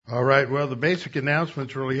All right. Well, the basic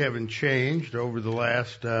announcements really haven't changed over the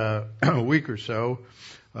last week or so.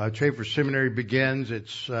 Chafer Seminary begins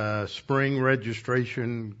its spring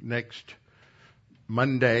registration next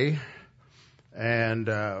Monday. And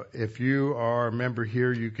if you are a member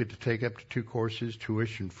here, you get to take up to 2 courses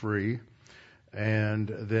tuition free. And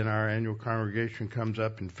then our annual congregation comes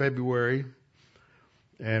up in February.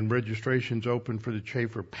 And registration's open for the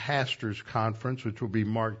Chafer Pastors Conference, which will be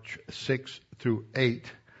March 6th through 8th.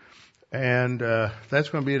 And that's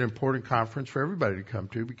going to be an important conference for everybody to come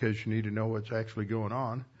to because you need to know what's actually going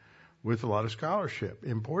on with a lot of scholarship,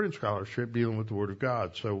 important scholarship dealing with the Word of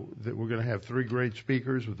God. So we're going to have 3 great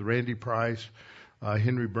speakers with Randy Price,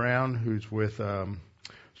 Henry Brown, who's with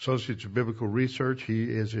Associates of Biblical Research. He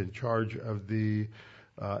is in charge of the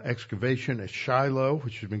excavation at Shiloh,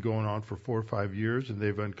 which has been going on for 4 or 5 years, and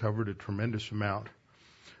they've uncovered a tremendous amount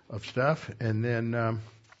of stuff. And then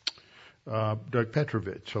Doug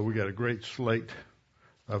Petrovich. So we got a great slate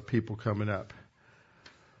of people coming up.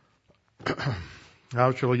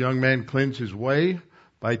 How shall a young man cleanse his way?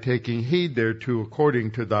 By taking heed thereto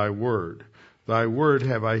according to thy word. Thy word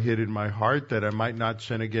have I hid in my heart, that I might not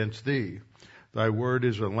sin against thee. Thy word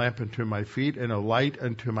is a lamp unto my feet and a light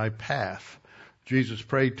unto my path. Jesus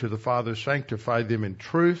prayed to the Father, sanctify them in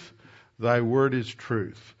truth. Thy word is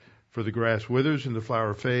truth. For the grass withers and the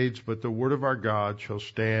flower fades, but the word of our God shall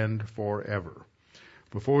stand forever.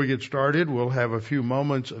 Before we get started, we'll have a few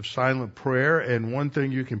moments of silent prayer. And one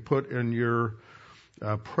thing you can put in your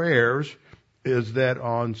prayers is that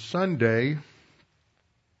on Sunday,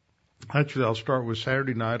 actually I'll start with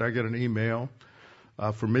Saturday night. I got an email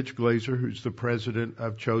from Mitch Glazer, who's the president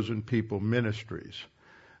of Chosen People Ministries.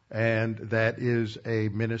 And that is a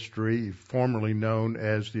ministry formerly known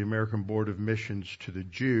as the American Board of Missions to the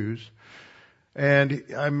Jews. And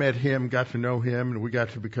I met him, got to know him, and we got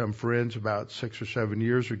to become friends about 6 or 7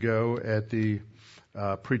 years ago at the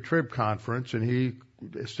pre-trib conference. And he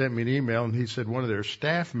sent me an email, and he said one of their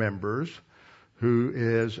staff members, who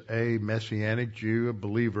is a Messianic Jew, a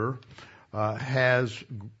believer, has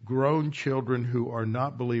grown children who are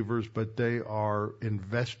not believers, but they are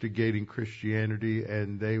investigating Christianity,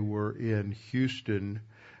 and they were in Houston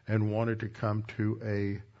and wanted to come to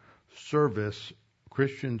a service,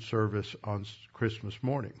 Christian service on Christmas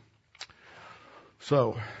morning.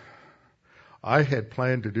 So I had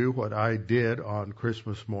planned to do what I did on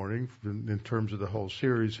Christmas morning in terms of the whole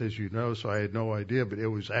series, as you know, so I had no idea, but it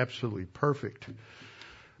was absolutely perfect.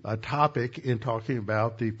 A topic in talking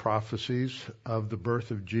about the prophecies of the birth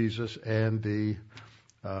of Jesus and the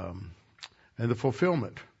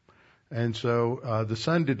fulfillment. And so the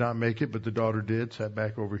son did not make it, but the daughter did, sat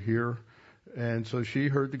back over here, and so she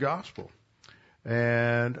heard the gospel.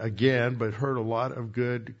 And again, but heard a lot of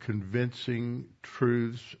good, convincing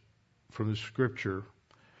truths from the scripture.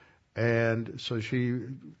 And so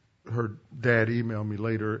her dad emailed me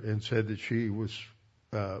later and said that she was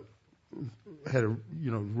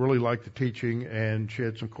really liked the teaching, and she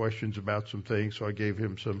had some questions about some things, so I gave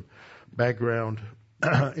him some background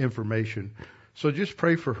information. So just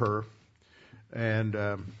pray for her and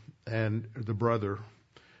the brother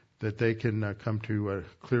that they can come to a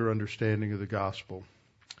clear understanding of the gospel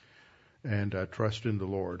and trust in the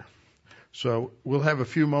Lord. So we'll have a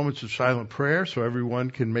few moments of silent prayer so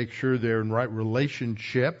everyone can make sure they're in right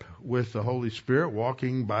relationship with the Holy Spirit,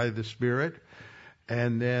 walking by the Spirit.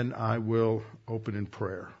 And then I will open in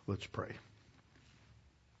prayer. Let's pray.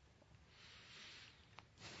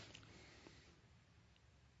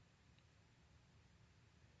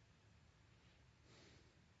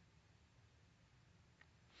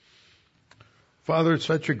 Father, it's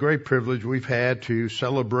such a great privilege we've had to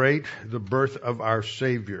celebrate the birth of our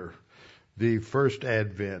Savior, the first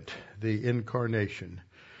advent, the incarnation.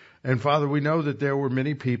 And Father, we know that there were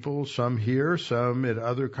many people, some here, some at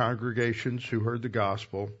other congregations, who heard the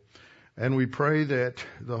gospel. And we pray that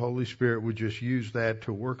the Holy Spirit would just use that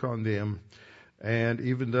to work on them. And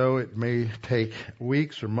even though it may take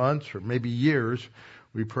weeks or months or maybe years,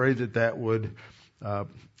 we pray that that would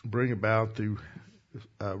bring about the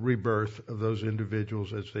rebirth of those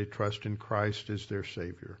individuals as they trust in Christ as their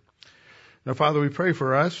Savior. Now, Father, we pray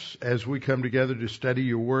for us as we come together to study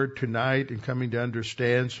your word tonight and coming to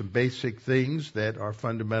understand some basic things that are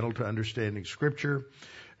fundamental to understanding Scripture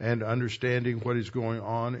and understanding what is going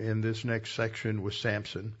on in this next section with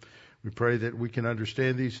Samson. We pray that we can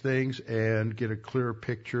understand these things and get a clearer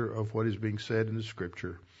picture of what is being said in the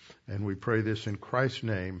Scripture. And we pray this in Christ's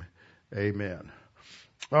name. Amen.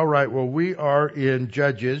 All right, well, we are in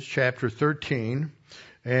Judges chapter 13.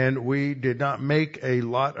 And we did not make a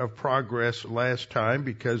lot of progress last time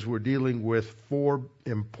because we're dealing with 4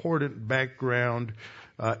 important background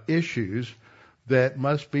issues that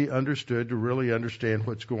must be understood to really understand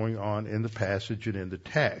what's going on in the passage and in the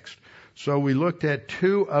text. So we looked at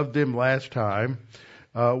two of them last time.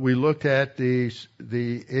 We looked at the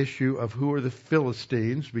issue of who are the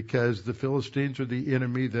Philistines, because the Philistines are the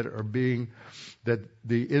enemy that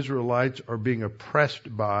the Israelites are being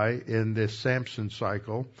oppressed by in this Samson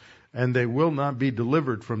cycle, and they will not be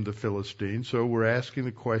delivered from the Philistines. So we're asking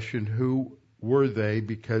the question, who were they?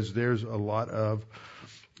 Because there's a lot of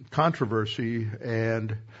controversy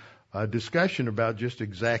and discussion about just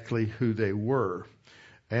exactly who they were.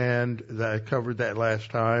 And I covered that last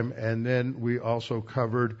time. And then we also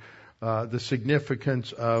covered the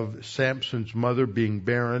significance of Samson's mother being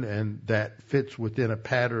barren, and that fits within a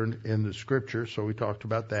pattern in the scripture. So we talked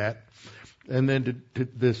about that. And then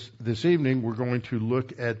this evening, we're going to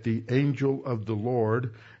look at the angel of the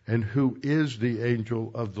Lord and who is the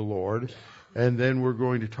angel of the Lord. And then we're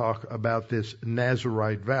going to talk about this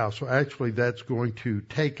Nazirite vow. So actually, that's going to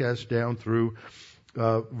take us down through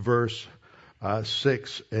verse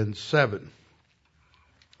 6 and 7.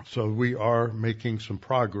 So we are making some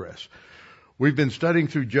progress. We've been studying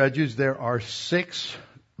through Judges. There are 6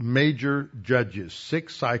 major judges,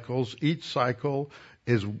 6 cycles. Each cycle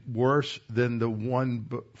is worse than the one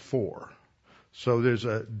before. So there's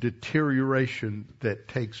a deterioration that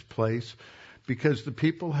takes place because the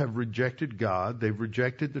people have rejected God. They've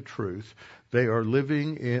rejected the truth. They are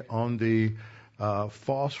living on the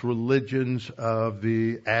false religions of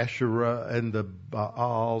the Asherah and the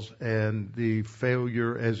Baals, and the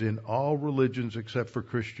failure, as in all religions except for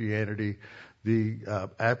Christianity, the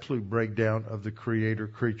absolute breakdown of the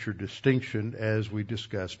creator-creature distinction, as we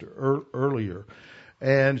discussed earlier.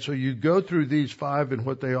 And so you go through these 5, and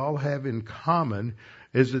what they all have in common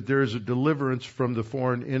is that there is a deliverance from the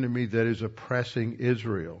foreign enemy that is oppressing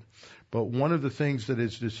Israel. But one of the things that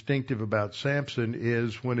is distinctive about Samson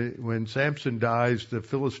is when Samson dies, the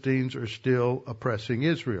Philistines are still oppressing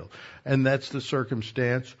Israel. And that's the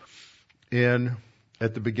circumstance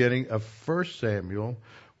at the beginning of 1 Samuel,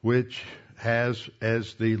 which has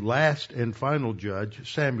as the last and final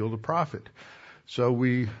judge Samuel the prophet. So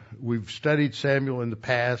we've studied Samuel in the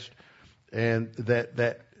past, and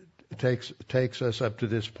that takes us up to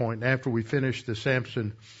this point. After we finish the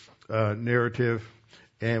Samson narrative,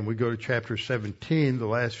 and we go to chapter 17, the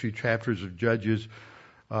last few chapters of Judges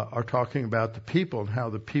are talking about the people and how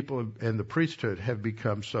the people and the priesthood have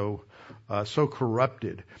become so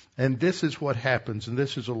corrupted. And this is what happens, and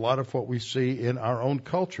this is a lot of what we see in our own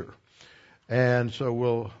culture. And so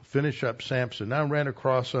we'll finish up Samson. Now I ran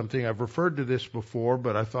across something. I've referred to this before,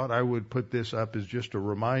 but I thought I would put this up as just a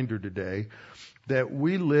reminder today that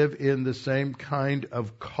we live in the same kind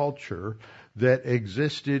of culture that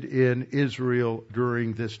existed in Israel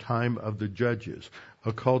during this time of the Judges.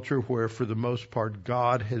 A culture where, for the most part,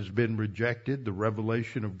 God has been rejected. The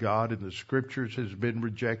revelation of God in the Scriptures has been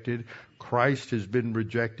rejected. Christ has been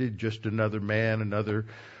rejected. Just another man,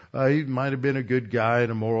 he might have been a good guy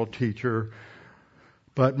and a moral teacher,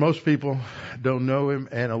 but most people don't know him,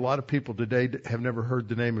 and a lot of people today have never heard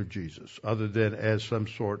the name of Jesus other than as some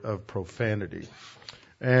sort of profanity.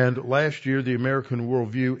 And last year, the American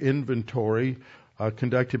Worldview Inventory,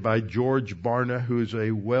 conducted by George Barna, who is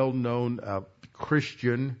a well-known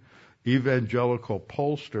Christian evangelical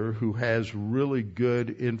pollster who has really good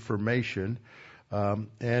information,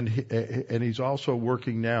 and he's also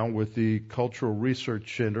working now with the Cultural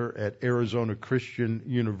Research Center at Arizona Christian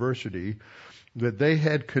University, that they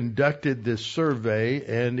had conducted this survey,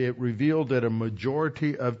 and it revealed that a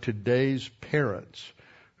majority of today's parents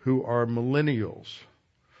who are millennials,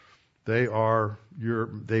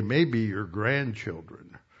 they may be your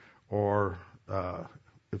grandchildren, or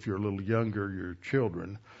if you're a little younger, your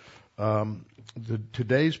children.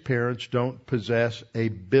 Today's parents don't possess a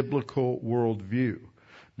biblical worldview.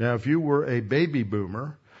 Now, if you were a baby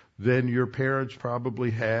boomer, then your parents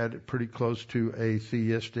probably had pretty close to a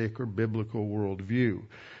theistic or biblical worldview.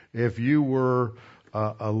 If you were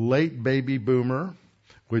a late baby boomer,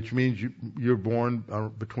 which means you're born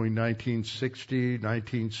between 1960,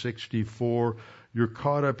 1964, you're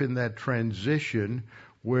caught up in that transition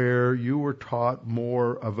where you were taught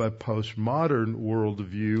more of a postmodern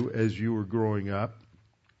worldview as you were growing up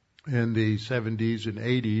in the 70s and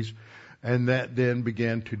 80s, and that then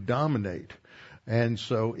began to dominate. And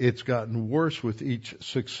so it's gotten worse with each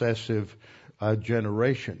successive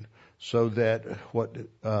generation. So that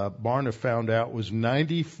what Barna found out was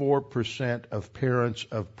 94% of parents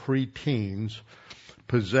of preteens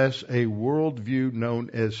possess a worldview known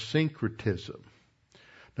as syncretism.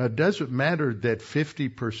 Now, it doesn't matter that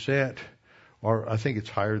 50% or I think it's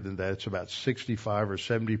higher than that. It's about 65 or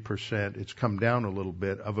 70%. It's come down a little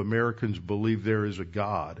bit of Americans believe there is a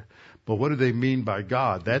God. But what do they mean by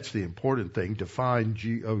God? That's the important thing. Define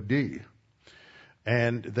G-O-D.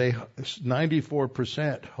 And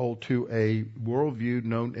 94% hold to a worldview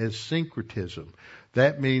known as syncretism.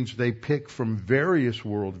 That means they pick from various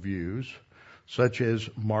worldviews, such as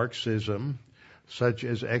Marxism, such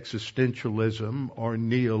as existentialism or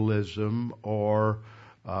nihilism or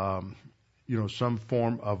some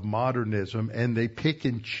form of modernism, and they pick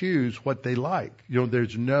and choose what they like.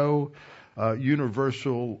 There's no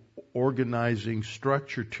universal organizing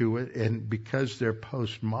structure to it, and because they're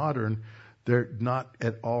postmodern, they're not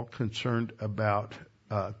at all concerned about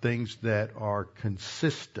things that are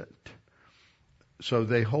consistent. So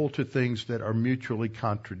they hold to things that are mutually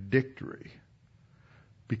contradictory,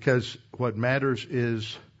 because what matters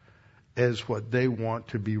is what they want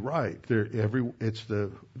to be right. It's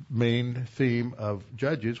the main theme of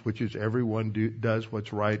Judges, which is everyone does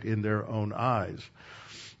what's right in their own eyes.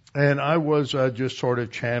 And I was just sort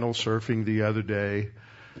of channel surfing the other day,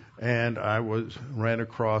 and I ran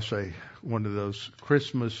across one of those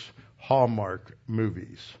Christmas Hallmark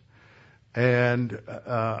movies. And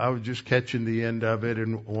I was just catching the end of it,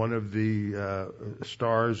 and one of the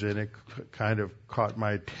stars in it kind of caught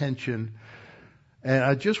my attention. And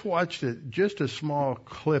I just watched it, just a small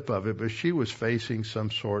clip of it, but she was facing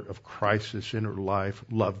some sort of crisis in her life,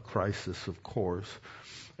 love crisis, of course.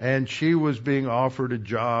 And she was being offered a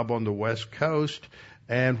job on the West Coast,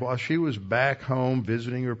 and while she was back home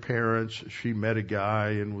visiting her parents, she met a guy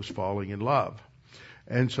and was falling in love.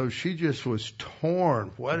 And so she just was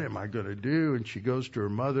torn. What am I going to do? And she goes to her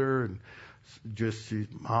mother and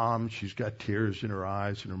Mom, she's got tears in her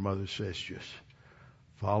eyes, and her mother says, just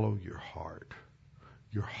follow your heart.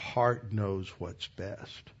 Your heart knows what's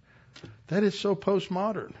best. That is so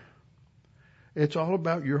postmodern. It's all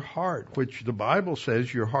about your heart, which the Bible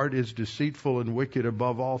says your heart is deceitful and wicked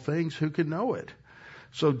above all things. Who can know it?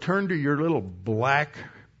 So turn to your little black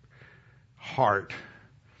heart,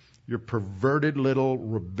 your perverted little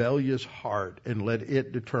rebellious heart, and let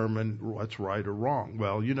it determine what's right or wrong.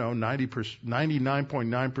 Well,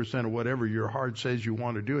 99.9% of whatever your heart says you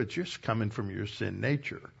want to do, it's just coming from your sin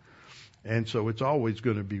nature. And so it's always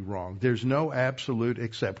going to be wrong. There's no absolute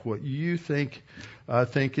except what you think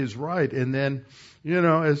is right. And then,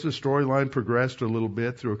 as the storyline progressed a little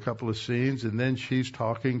bit through a couple of scenes, and then she's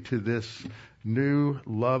talking to this new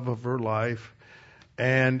love of her life,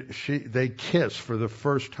 and they kiss for the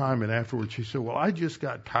first time, and afterwards she said, well, I just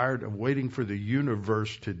got tired of waiting for the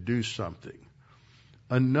universe to do something.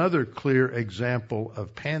 Another clear example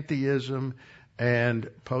of pantheism and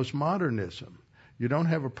postmodernism. You don't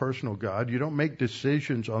have a personal God. You don't make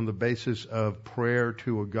decisions on the basis of prayer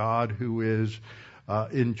to a God who is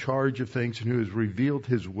in charge of things and who has revealed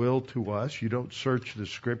his will to us. You don't search the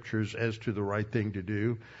scriptures as to the right thing to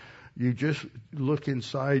do. You just look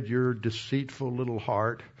inside your deceitful little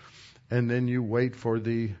heart, and then you wait for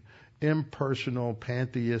the impersonal,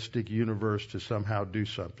 pantheistic universe to somehow do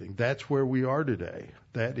something. That's where we are today.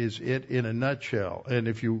 That is it in a nutshell. And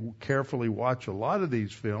if you carefully watch a lot of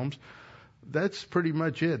these films, that's pretty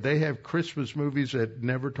much it. They have Christmas movies that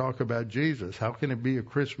never talk about Jesus. How can it be a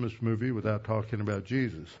Christmas movie without talking about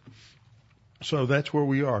Jesus? So that's where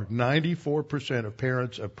we are. 94% of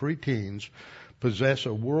parents of preteens possess a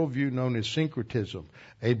worldview known as syncretism,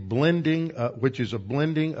 which is a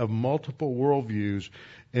blending of multiple worldviews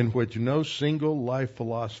in which no single life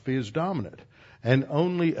philosophy is dominant. And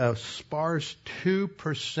only a sparse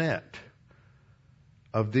 2%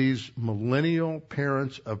 of these millennial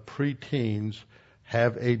parents of preteens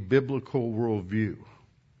have a biblical worldview.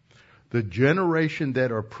 The generation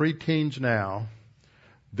that are preteens now,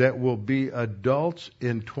 that will be adults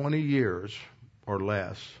in 20 years or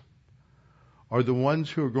less, are the ones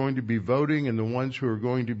who are going to be voting and the ones who are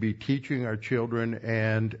going to be teaching our children,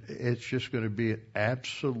 and it's just going to be an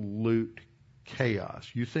absolute chaos.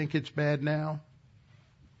 You think it's bad now?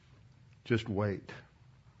 Just wait.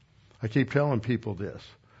 I keep telling people this.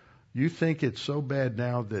 You think it's so bad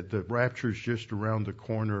now that the rapture's just around the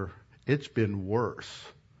corner. It's been worse.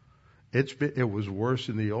 It was worse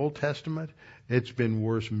in the Old Testament. It's been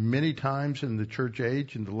worse many times in the church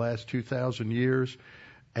age in the last 2,000 years.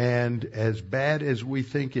 And as bad as we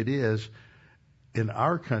think it is, in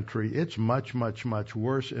our country, it's much, much, much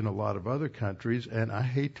worse in a lot of other countries. And I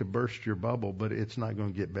hate to burst your bubble, but it's not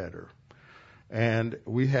going to get better. And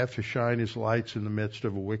we have to shine his lights in the midst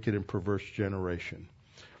of a wicked and perverse generation.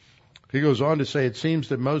 He goes on to say, it seems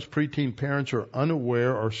that most preteen parents are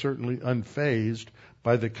unaware or certainly unfazed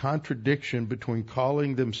by the contradiction between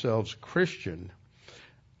calling themselves Christian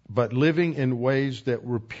but living in ways that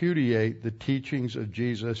repudiate the teachings of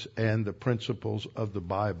Jesus and the principles of the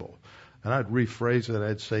Bible. And I'd rephrase that,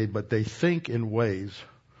 I'd say, but they think in ways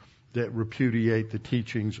that repudiate the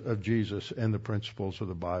teachings of Jesus and the principles of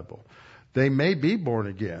the Bible. They may be born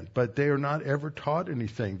again, but they are not ever taught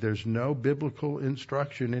anything. There's no biblical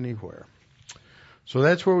instruction anywhere. So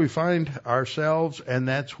that's where we find ourselves, and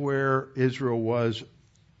that's where Israel was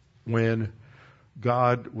when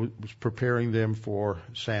God was preparing them for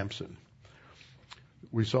Samson.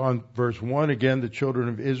 We saw in verse 1 again, the children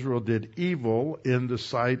of Israel did evil in the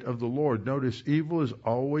sight of the Lord. Notice, evil is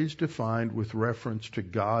always defined with reference to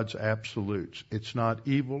God's absolutes. It's not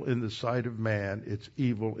evil in the sight of man, it's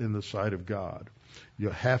evil in the sight of God. You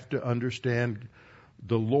have to understand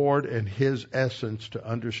the Lord and His essence to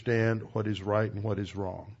understand what is right and what is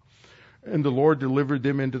wrong. And the Lord delivered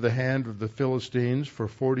them into the hand of the Philistines for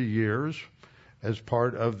 40 years as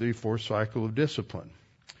part of the fourth cycle of discipline.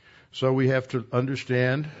 So we have to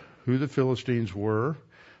understand who the Philistines were.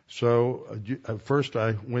 So first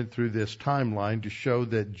I went through this timeline to show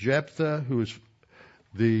that Jephthah, who is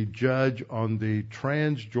the judge on the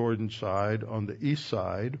Transjordan side, on the east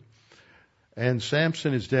side, and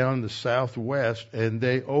Samson is down in the southwest, and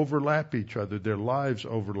they overlap each other. Their lives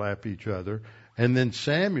overlap each other. And then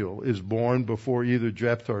Samuel is born before either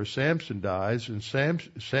Jephthah or Samson dies, and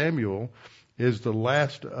Samuel is the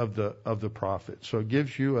last of the prophets. So it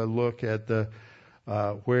gives you a look at the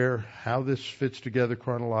how this fits together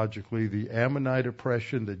chronologically. The Ammonite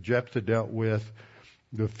oppression that Jephthah dealt with,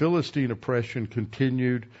 the Philistine oppression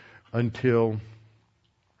continued until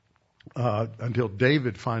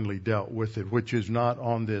David finally dealt with it, which is not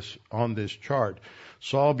on this chart.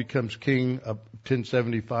 Saul becomes king of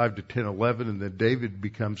 1075 to 1011, and then David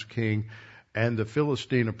becomes king, and the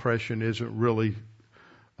Philistine oppression isn't really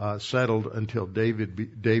settled until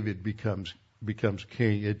David becomes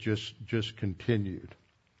king. It just continued.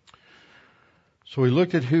 So we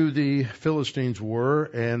looked at who the Philistines were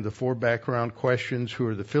and the four background questions. Who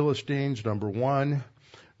are the Philistines? Number one.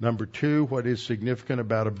 Number two, what is significant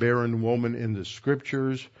about a barren woman in the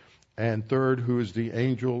scriptures? And third, who is the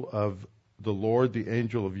angel of the Lord, the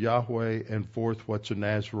angel of Yahweh? And fourth, what's a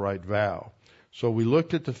Nazirite vow? So we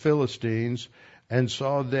looked at the Philistines and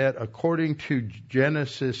saw that according to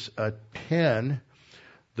Genesis 10,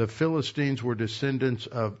 the Philistines were descendants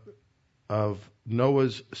of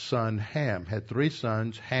Noah's son Ham. Had three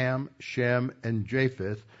sons, Ham, Shem, and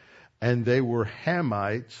Japheth, and they were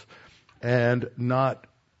Hamites and not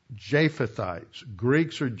Japhethites.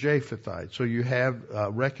 Greeks are Japhethites. So you have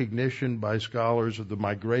recognition by scholars of the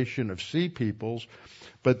migration of sea peoples,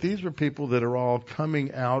 but these are people that are all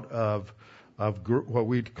coming out of what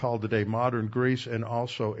we'd call today modern Greece, and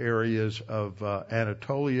also areas of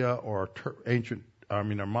Anatolia or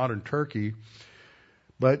modern Turkey.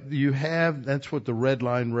 But you have, that's what the red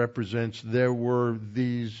line represents. There were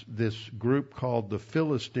this group called the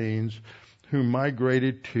Philistines who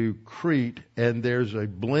migrated to Crete, and there's a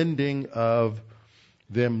blending of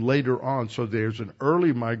them later on. So there's an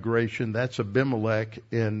early migration. That's Abimelech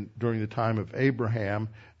during the time of Abraham,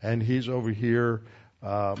 and he's over here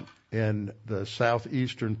in the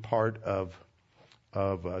southeastern part of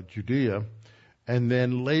Judea. And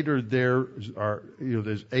then later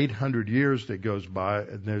there's 800 years that goes by,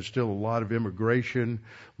 and there's still a lot of immigration,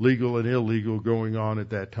 legal and illegal, going on at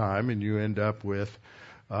that time, and you end up with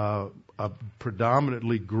a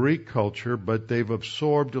predominantly Greek culture, but they've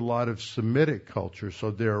absorbed a lot of Semitic culture,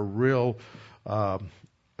 so they're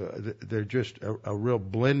just a real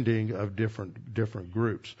blending of different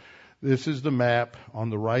groups. This is the map on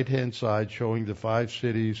the right-hand side showing the 5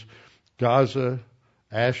 cities: Gaza,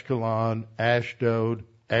 Ashkelon, Ashdod,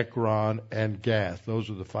 Ekron, and Gath. Those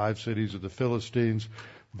are the 5 cities of the Philistines.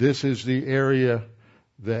 This is the area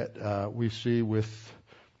that we see with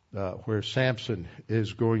where Samson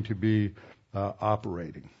is going to be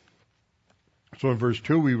operating. So in verse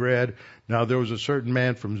 2 we read, "Now there was a certain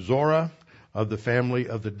man from Zorah of the family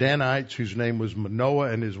of the Danites, whose name was Manoah,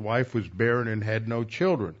 and his wife was barren and had no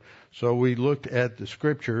children." So we looked at the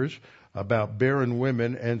scriptures about barren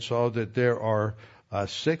women and saw that there are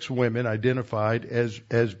 6 women identified as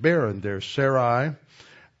barren. There's Sarai,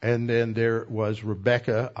 and then there was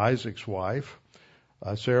Rebekah, Isaac's wife.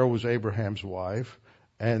 Sarah was Abraham's wife.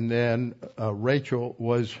 And then Rachel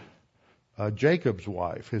was Jacob's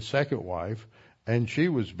wife, his second wife, and she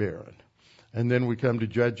was barren. And then we come to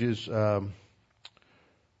Judges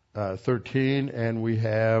 13, and we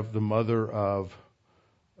have the mother of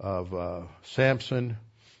Samson,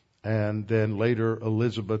 and then later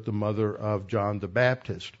Elizabeth, the mother of John the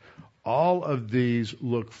Baptist. All of these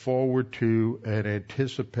look forward to and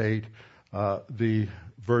anticipate the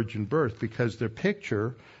virgin birth, because their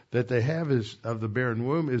picture that they have is of the barren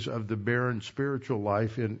womb is of the barren spiritual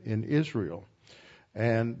life in Israel.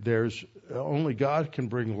 And there's only God can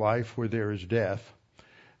bring life where there is death.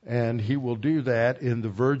 And he will do that in the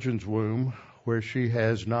virgin's womb where she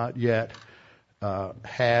has not yet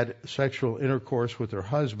had sexual intercourse with her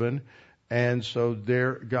husband. And so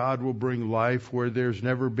there God will bring life where there's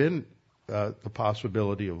never been the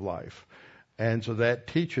possibility of life. And so that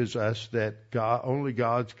teaches us that only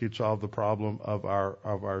God can solve the problem of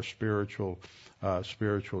our spiritual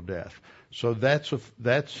death. So that's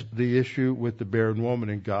the issue with the barren woman,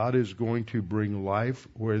 and God is going to bring life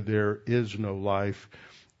where there is no life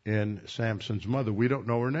in Samson's mother. We don't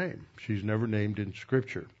know her name; she's never named in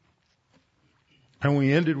Scripture. And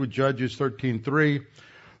we ended with Judges 13:3.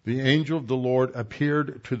 The angel of the Lord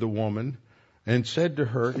appeared to the woman and said to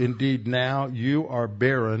her, "Indeed, now you are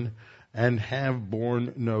barren and have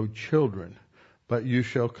borne no children, but you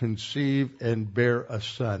shall conceive and bear a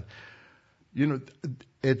son." You know,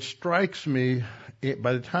 it strikes me,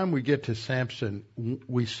 by the time we get to Samson,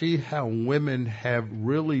 we see how women have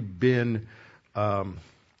really been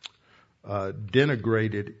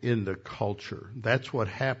denigrated in the culture. That's what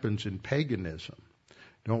happens in paganism.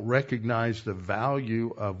 Don't recognize the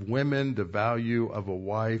value of women, the value of a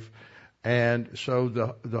wife. And so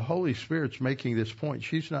the Holy Spirit's making this point.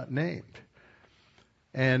 She's not named.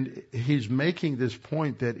 And he's making this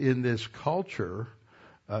point that in this culture,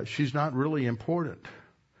 she's not really important.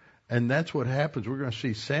 And that's what happens. We're going to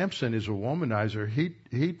see Samson is a womanizer.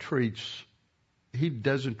 He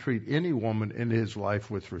doesn't treat any woman in his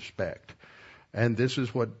life with respect. And this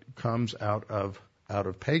is what comes out of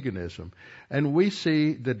paganism. And we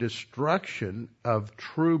see the destruction of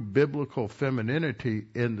true biblical femininity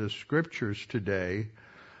in the Scriptures today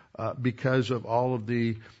because of all of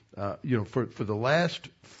the, for the last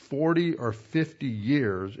 40 or 50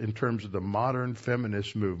 years, in terms of the modern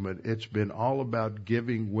feminist movement, it's been all about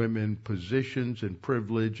giving women positions and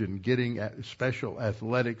privilege and getting special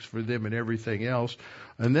athletics for them and everything else.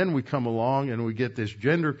 And then we come along and we get this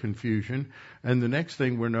gender confusion, and the next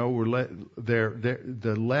thing we know,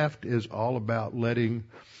 the left is all about letting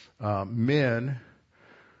men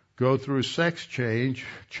go through sex change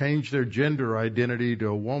their gender identity to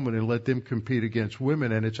a woman, and let them compete against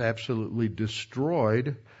women, and it's absolutely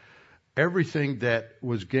destroyed everything that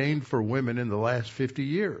was gained for women in the last 50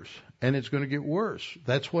 years. And it's going to get worse.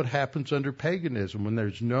 That's what happens under paganism, when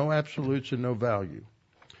there's no absolutes and no value.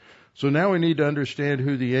 So now we need to understand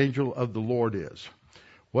who the angel of the Lord is.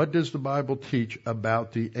 What does the Bible teach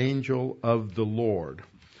about the angel of the Lord?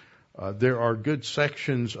 There are good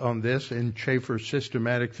sections on this in Chafer's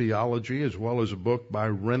Systematic Theology, as well as a book by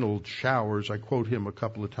Reynold Showers. I quote him a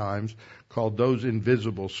couple of times, called Those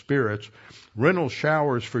Invisible Spirits. Reynold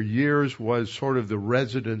Showers for years was sort of the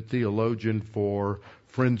resident theologian for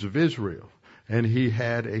Friends of Israel. And he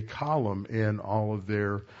had a column in all of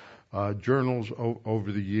their journals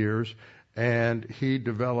over the years. And he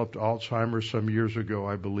developed Alzheimer's some years ago,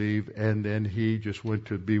 I believe, and then he just went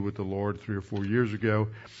to be with the Lord 3 or 4 years ago.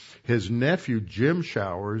 His nephew, Jim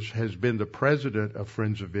Showers, has been the president of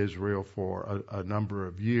Friends of Israel for a number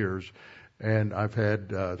of years, and I've had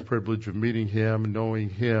the privilege of meeting him, knowing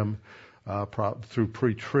him through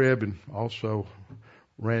pre-trib, and also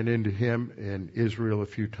ran into him in Israel a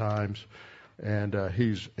few times, and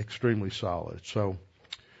he's extremely solid. So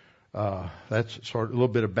that's sort of a little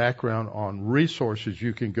bit of background on resources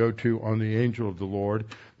you can go to on the angel of the Lord.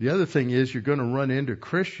 The other thing is you're going to run into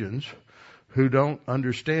Christians who don't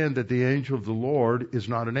understand that the angel of the Lord is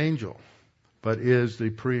not an angel, but is the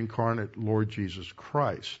pre-incarnate Lord Jesus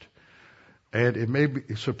Christ. And it may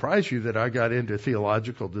surprise you that I got into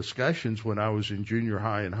theological discussions when I was in junior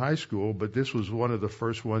high and high school, but this was one of the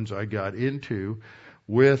first ones I got into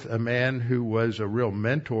with a man who was a real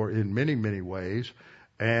mentor in many, many ways,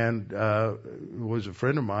 and was a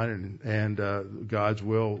friend of mine, and God's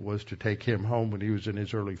will was to take him home when he was in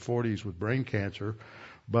his early 40s with brain cancer.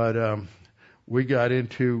 But we got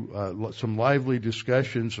into some lively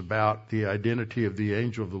discussions about the identity of the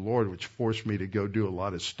angel of the Lord, which forced me to go do a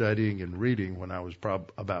lot of studying and reading when I was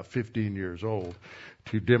about 15 years old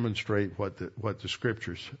to demonstrate what the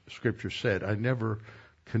scripture said. I never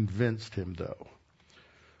convinced him, though.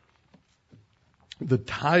 The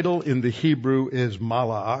title in the Hebrew is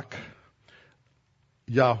Malach,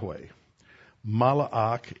 Yahweh.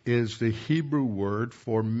 Malach is the Hebrew word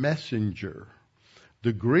for messenger.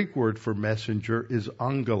 The Greek word for messenger is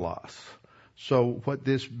angelos. So what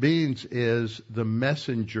this means is the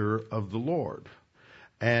messenger of the Lord.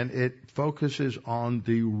 And it focuses on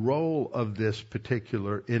the role of this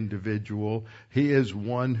particular individual. He is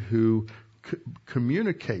one who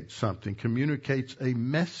communicates something, communicates a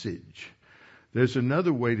message. There's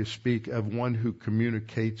another way to speak of one who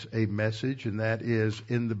communicates a message, and that is,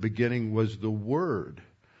 in the beginning was the Word.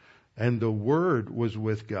 And the Word was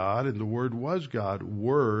with God, and the Word was God.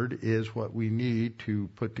 Word is what we need to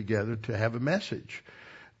put together to have a message.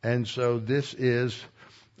 And so this is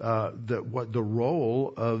the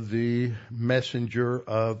role of the messenger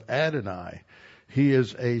of Adonai. He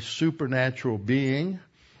is a supernatural being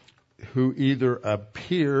who either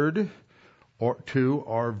appeared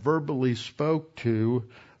or verbally spoke to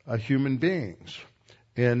human beings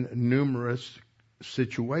in numerous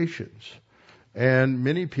situations. And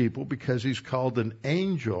many people, because he's called an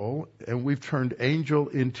angel, and we've turned angel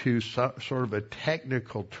into sort of a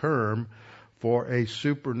technical term for a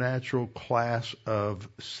supernatural class of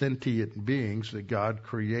sentient beings that God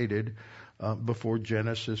created before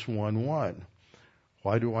Genesis 1:1.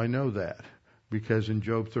 Why do I know that? Because in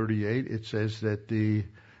Job 38 it says that the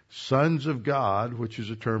sons of God, which is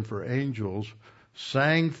a term for angels,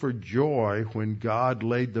 sang for joy when God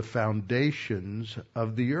laid the foundations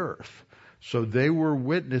of the earth. So they were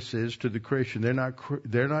witnesses to the creation.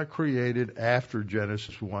 They're not created after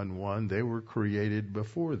Genesis 1:1. They were created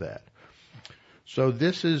before that. So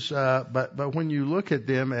this is, but when you look at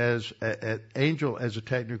them as angel as a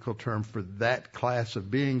technical term for that class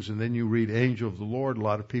of beings, and then you read angel of the Lord, a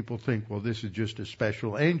lot of people think, well, this is just a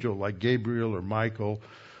special angel like Gabriel or Michael,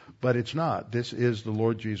 but it's not. This is the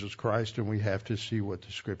Lord Jesus Christ, and we have to see what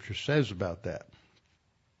the Scripture says about that.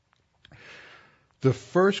 The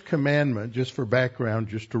first commandment, just for background,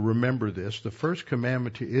 just to remember this, the first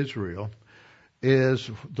commandment to Israel is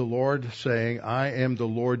the Lord saying, I am the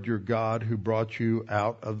Lord your God who brought you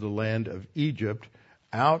out of the land of Egypt,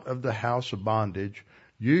 out of the house of bondage.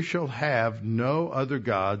 You shall have no other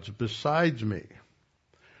gods besides me.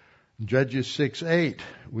 Judges 6:8,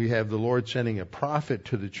 we have the Lord sending a prophet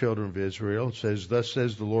to the children of Israel. It says, thus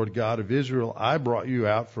says the Lord God of Israel, I brought you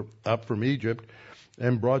up from Egypt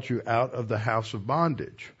and brought you out of the house of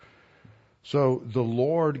bondage. So the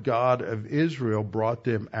Lord God of Israel brought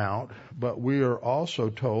them out, but we are also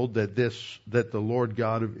told that the Lord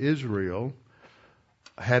God of Israel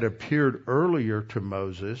had appeared earlier to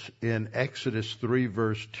Moses in Exodus 3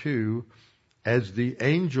 verse 2 as the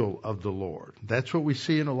angel of the Lord. That's what we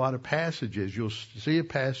see in a lot of passages. You'll see a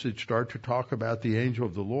passage start to talk about the angel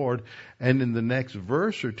of the Lord, and in the next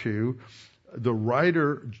verse or two, the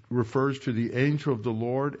writer refers to the angel of the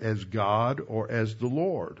Lord as God or as the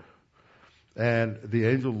Lord. And the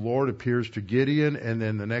angel of the Lord appears to Gideon, and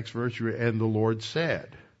then the next verse, and the Lord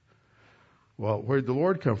said. Well, where did the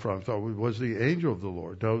Lord come from? I thought it was the angel of the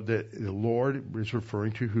Lord. No, the Lord is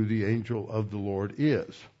referring to who the angel of the Lord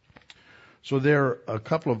is. So there are a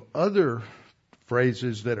couple of other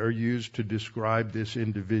phrases that are used to describe this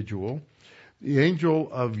individual. The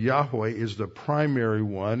angel of Yahweh is the primary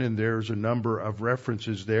one, and there's a number of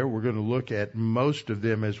references there. We're going to look at most of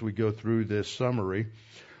them as we go through this summary.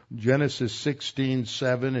 Genesis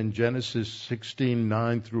 16:7 and Genesis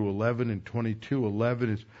 16:9 through 11 and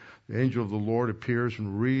 22:11 is the angel of the Lord appears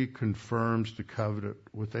and reconfirms the covenant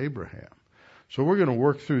with Abraham. So we're going to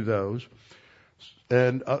work through those,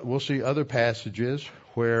 and we'll see other passages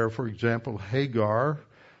where, for example, Hagar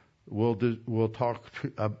will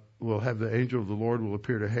have the angel of the Lord will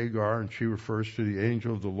appear to Hagar, and she refers to the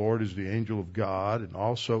angel of the Lord as the angel of God. And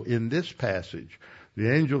also in this passage,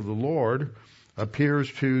 the angel of the Lord appears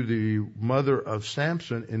to the mother of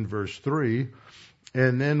Samson in verse 3,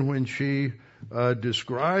 and then when she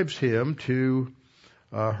describes him to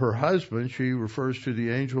her husband, she refers to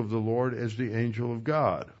the angel of the Lord as the angel of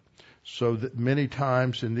God. So that many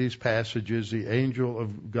times in these passages, the angel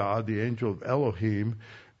of God, the angel of Elohim,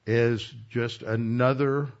 is just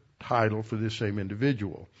another title for this same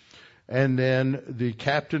individual. And then the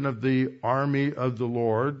captain of the army of the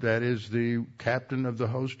Lord, that is the captain of the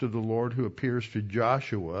host of the Lord who appears to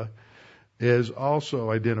Joshua, is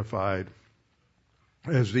also identified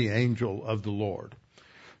as the angel of the Lord.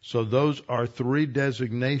 So those are three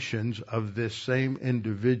designations of this same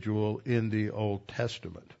individual in the Old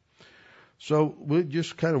Testament. So we'll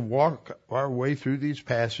just kind of walk our way through these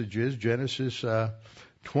passages. Genesis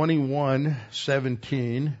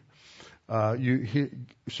 21:17. He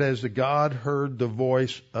says that God heard the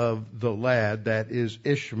voice of the lad, that is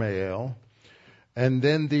Ishmael, and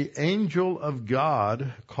then the angel of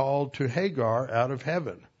God called to Hagar out of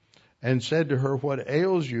heaven and said to her, what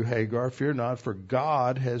ails you, Hagar? Fear not, for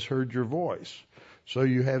God has heard your voice. So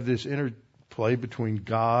you have this interplay between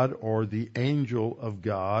God or the angel of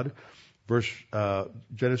God.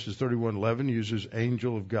 Genesis 31:11 uses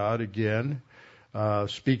angel of God again.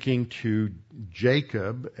 speaking to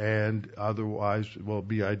Jacob, and otherwise will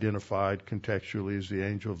be identified contextually as the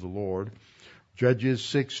angel of the Lord. Judges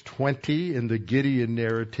 6:20 in the Gideon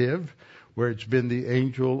narrative, where it's been the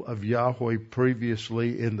angel of Yahweh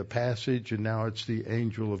previously in the passage, and now it's the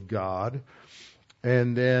angel of God.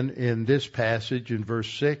 And then in this passage, in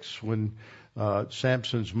verse 6, when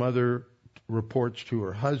Samson's mother reports to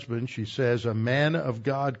her husband, she says, "A man of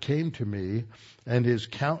God came to me, and his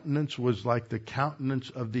countenance was like the countenance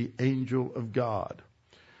of the angel of God."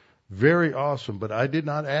 Very awesome, but I did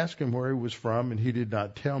not ask him where he was from, and he did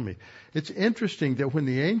not tell me. It's interesting that when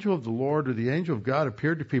the angel of the Lord or the angel of God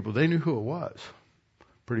appeared to people, they knew who it was,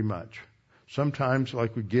 pretty much. Sometimes,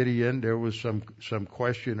 like with Gideon, there was some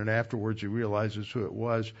question, and afterwards he realizes who it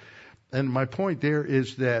was. And my point there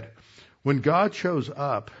is that when God shows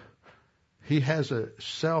up, he has a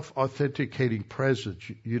self-authenticating presence.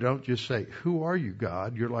 You don't just say, "Who are you,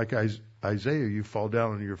 God?" You're like Isaiah. You fall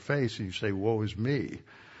down on your face and you say, "Woe is me."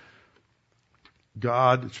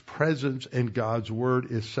 God's presence and God's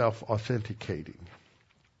word is self-authenticating.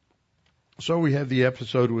 So we have the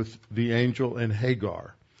episode with the angel and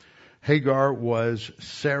Hagar. Hagar was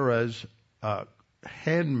Sarah's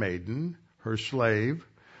handmaiden, her slave,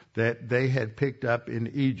 that they had picked up in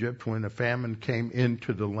Egypt when a famine came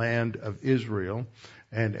into the land of Israel.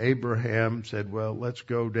 And Abraham said, "Well, let's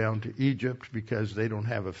go down to Egypt because they don't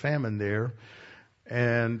have a famine there."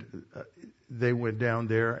 And they went down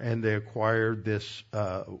there and they acquired this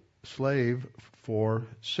slave for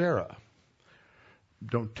Sarah.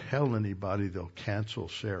 Don't tell anybody, they'll cancel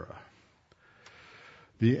Sarah.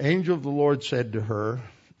 The angel of the Lord said to her,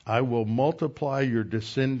 "I will multiply your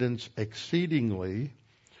descendants exceedingly,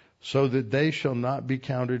 so that they shall not be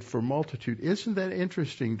counted for multitude." Isn't that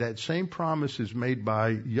interesting? That same promise is made by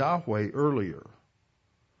Yahweh earlier.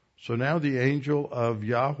 So now the angel of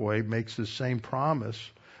Yahweh makes the same promise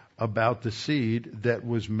about the seed that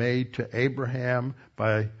was made to Abraham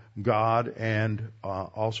by God and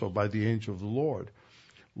also by the angel of the Lord.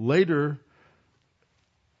 Later,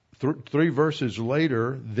 three verses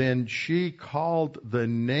later, then she called the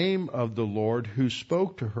name of the Lord who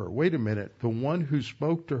spoke to her. Wait a minute. The one who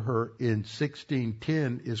spoke to her in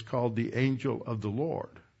 16:10 is called the angel of the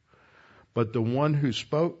Lord. But the one who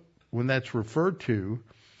spoke, when that's referred to,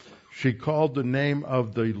 she called the name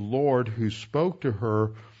of the Lord who spoke to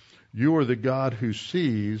her, "You are the God who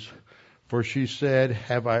sees." For she said,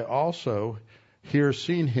 "Have I also here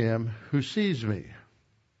seen him who sees me?"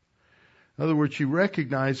 In other words, she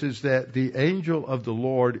recognizes that the angel of the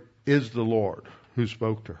Lord is the Lord who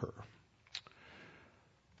spoke to her.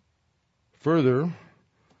 Further,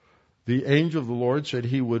 the angel of the Lord said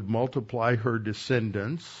he would multiply her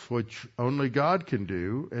descendants, which only God can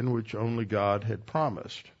do and which only God had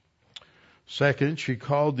promised. Second, she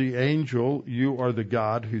called the angel, "You are the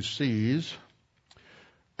God who sees."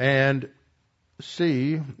 And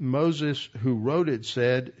C, Moses, who wrote it,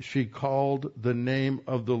 said she called the name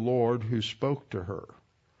of the Lord who spoke to her.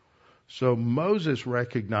 So Moses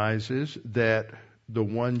recognizes that the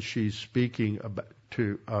one she's speaking about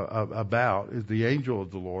is the angel of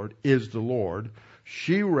the Lord, is the Lord.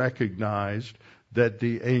 She recognized that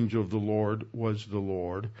the angel of the Lord was the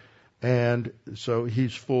Lord. And so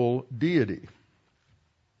he's full deity.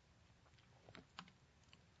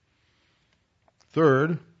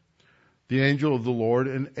 Third, the angel of the Lord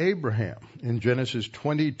and Abraham. In Genesis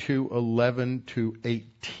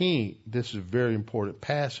 22:11-18, this is a very important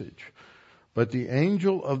passage. But the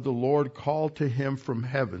angel of the Lord called to him from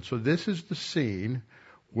heaven. So this is the scene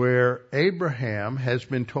where Abraham has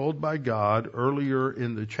been told by God earlier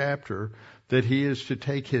in the chapter that he is to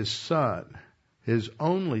take his son, his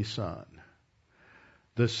only son,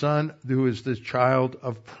 the son who is the child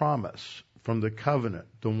of promise from the covenant,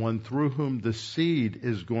 the one through whom the seed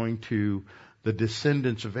is going to, the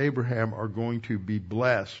descendants of Abraham are going to be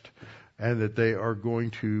blessed, and that they are going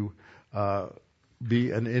to be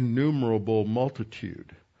an innumerable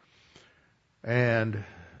multitude. And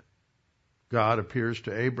God appears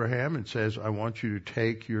to Abraham and says, "I want you to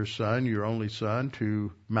take your son, your only son,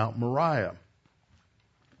 to Mount Moriah.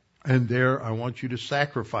 And there I want you to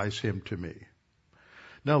sacrifice him to me."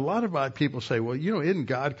 Now, a lot of people say, "Well, isn't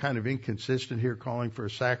God kind of inconsistent here calling for a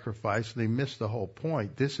sacrifice?" And they miss the whole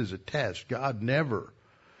point. This is a test. God never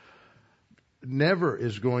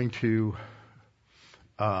is going to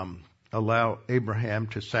allow Abraham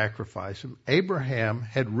to sacrifice him. Abraham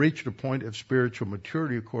had reached a point of spiritual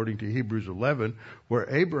maturity, according to Hebrews 11, where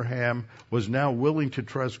Abraham was now willing to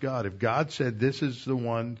trust God. If God said, "This is the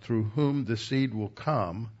one through whom the seed will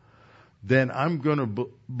come," then I'm going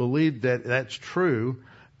to believe that that's true,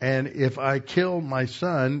 And if I kill my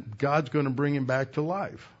son, God's going to bring him back to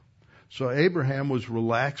life. So Abraham was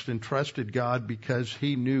relaxed and trusted God because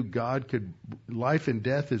he knew life and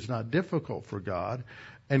death is not difficult for God,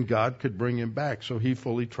 and God could bring him back. So he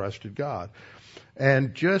fully trusted God.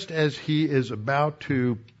 And just as he is about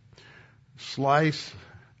to slice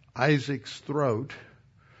Isaac's throat,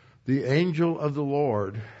 the angel of the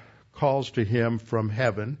Lord calls to him from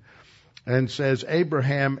heaven and says,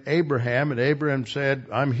 Abraham, Abraham. And Abraham said,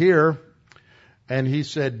 I'm here. And he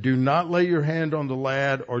said, do not lay your hand on the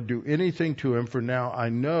lad or do anything to him, for now I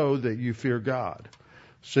know that you fear God,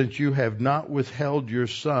 since you have not withheld your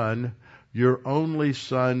son, your only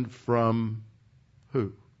son, from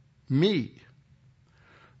who? Me.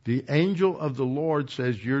 The angel of the Lord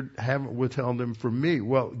says you haven't withheld him from me.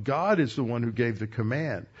 Well, God is the one who gave the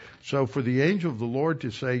command. So for the angel of the Lord to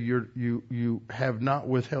say you have not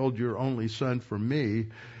withheld your only son from me,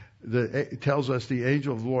 it tells us the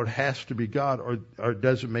angel of the Lord has to be God, or it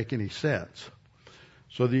doesn't make any sense.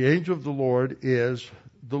 So the angel of the Lord is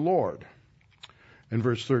the Lord. In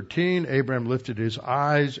verse 13, Abraham lifted his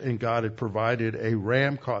eyes, and God had provided a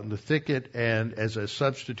ram caught in the thicket and as a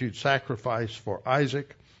substitute sacrifice for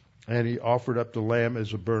Isaac. And he offered up the lamb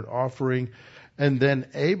as a burnt offering. And then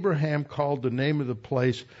Abraham called the name of the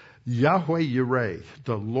place Yahweh Yireh,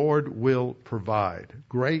 the Lord will provide.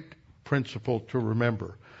 Great principle to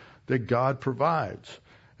remember, that God provides.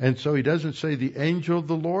 And so he doesn't say the angel of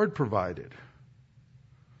the Lord provided.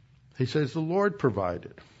 He says the Lord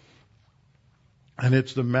provided. And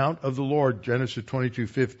it's the mount of the Lord, Genesis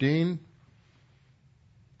 22:15.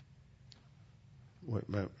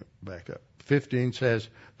 Back up. 15 says,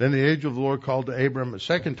 then the angel of the Lord called to Abram a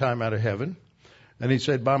second time out of heaven, and he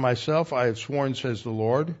said, by myself I have sworn, says the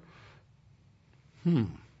Lord.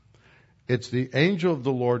 It's the angel of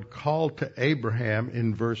the Lord called to Abraham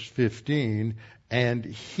in verse 15, and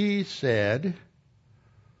he said,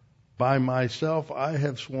 by myself I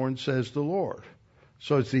have sworn, says the Lord.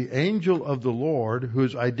 So it's the angel of the Lord who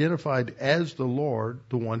is identified as the Lord,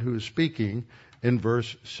 the one who is speaking in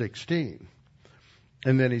verse 16.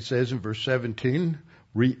 And then he says in verse 17,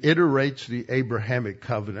 reiterates the Abrahamic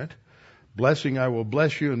covenant. Blessing I will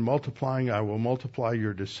bless you, and multiplying I will multiply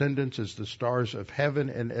your descendants as the stars of heaven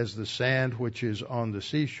and as the sand which is on the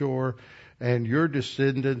seashore. And your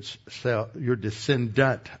descendant,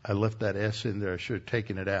 I left that S in there, I should have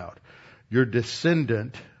taken it out. Your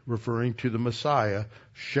descendant, referring to the Messiah,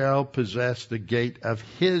 shall possess the gate of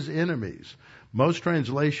his enemies. Most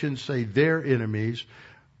translations say their enemies,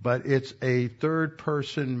 but it's a third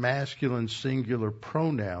person masculine singular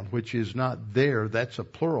pronoun, which is not there. That's a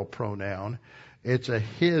plural pronoun. It's a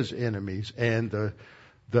his enemies. And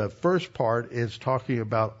the first part is talking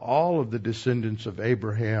about all of the descendants of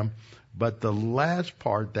Abraham, but the last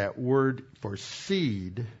part, that word for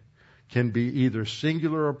seed, can be either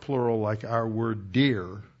singular or plural, like our word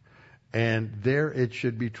dear. And there it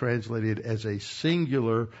should be translated as a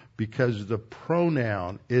singular because the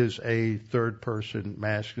pronoun is a third person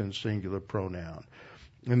masculine singular pronoun.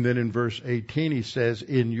 And then in verse 18 he says,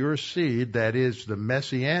 in your seed, that is the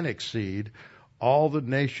messianic seed, all the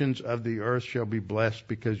nations of the earth shall be blessed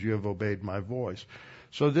because you have obeyed my voice.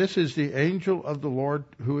 So this is the angel of the Lord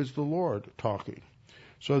who is the Lord talking.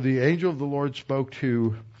 So the angel of the Lord spoke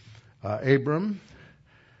to Abram,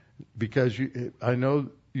 because I know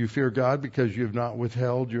you fear God because you have not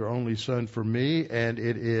withheld your only son from me. And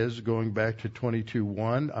it is, going back to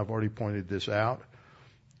 22:1, I've already pointed this out,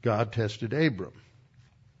 God tested Abram.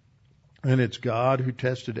 And it's God who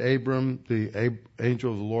tested Abram. The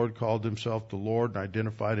angel of the Lord called himself the Lord and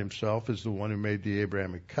identified himself as the one who made the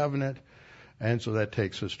Abrahamic covenant. And so that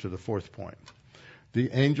takes us to the fourth point. The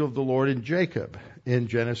angel of the Lord in Jacob in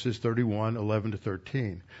Genesis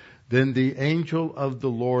 31:11-13. Then the angel of the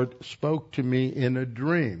Lord spoke to me in a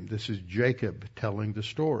dream. This is Jacob telling the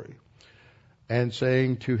story. And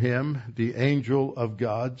saying to him, the angel of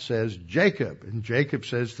God says, Jacob. And Jacob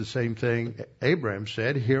says the same thing Abraham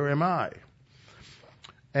said, here am I.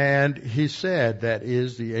 And he said, that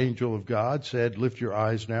is, the angel of God said, lift your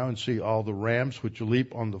eyes now and see all the rams which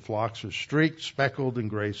leap on the flocks are streaked, speckled, and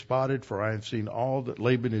gray spotted, for I have seen all that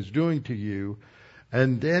Laban is doing to you.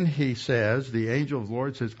 And then he says, the angel of the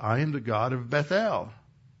Lord says, I am the God of Bethel.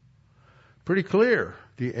 Pretty clear.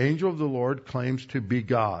 The angel of the Lord claims to be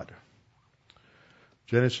God.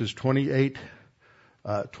 Genesis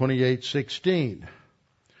 28:16.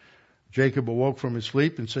 Jacob awoke from his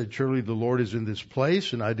sleep and said, surely the Lord is in this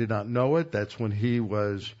place, and I did not know it. That's when he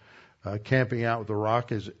was camping out with the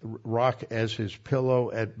rock as his pillow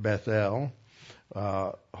at Bethel.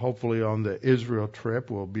 Hopefully on the Israel trip,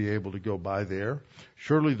 we'll be able to go by there.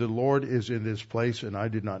 Surely the Lord is in this place, and I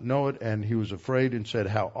did not know it. And he was afraid and said,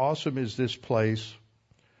 how awesome is this place?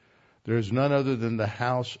 There is none other than the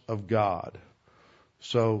house of God.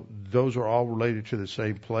 So those are all related to the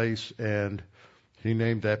same place, and he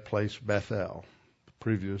named that place Bethel,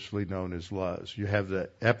 previously known as Luz. You have the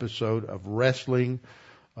episode of wrestling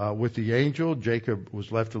with the angel. Jacob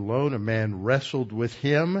was left alone. A man wrestled with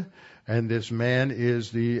him, and this man is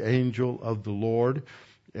the angel of the Lord.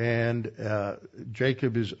 And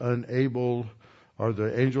Jacob is unable, or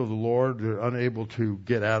the angel of the Lord, they're unable to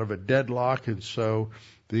get out of a deadlock, and so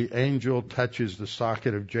the angel touches the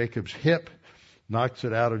socket of Jacob's hip, knocks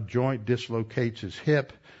it out of joint, dislocates his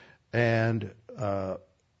hip, and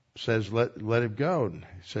says, let him go. And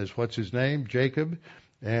he says, what's his name? Jacob.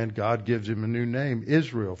 And God gives him a new name,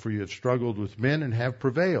 Israel, for you have struggled with men and have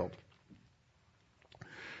prevailed.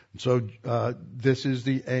 So this is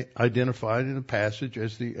identified in the passage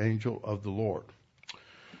as the angel of the Lord.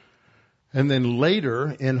 And then later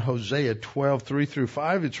in Hosea 12, 3 through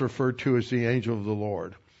 5, it's referred to as the angel of the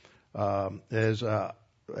Lord.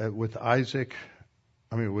 With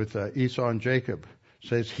Esau and Jacob. It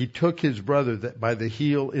says, he took his brother by the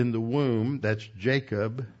heel in the womb, that's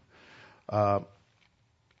Jacob.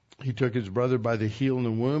 He took his brother by the heel in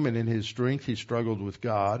the womb, and in his strength he struggled with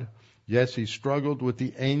God. Yes, he struggled with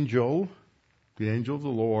the angel of the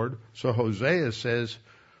Lord. So Hosea says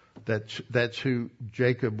that's who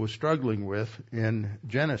Jacob was struggling with in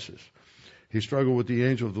Genesis. He struggled with the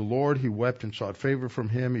angel of the Lord. He wept and sought favor from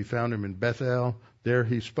him. He found him in Bethel. There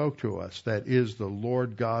he spoke to us. That is the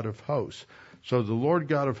Lord God of hosts. So the Lord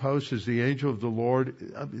God of hosts is the angel of the Lord.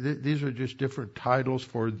 These are just different titles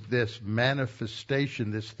for this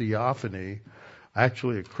manifestation, this theophany.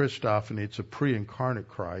 Actually a Christophany. It's a pre-incarnate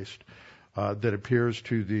Christ that appears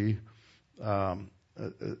to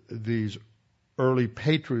these early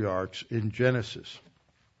patriarchs in Genesis.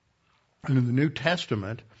 And in the New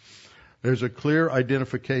Testament, there's a clear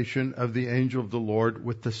identification of the angel of the Lord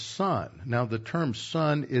with the Son. Now, the term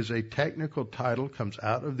Son is a technical title, comes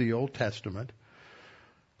out of the Old Testament,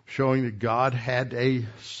 showing that God had a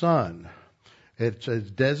Son. It's a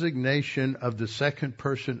designation of the second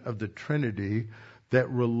person of the Trinity that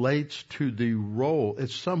relates to the role.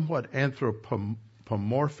 It's somewhat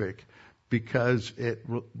anthropomorphic because it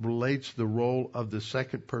relates the role of the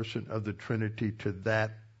second person of the Trinity to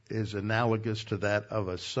that is analogous to that of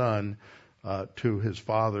a son to his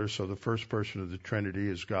father. So the first person of the Trinity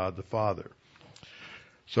is God the Father.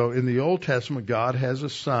 So in the Old Testament, God has a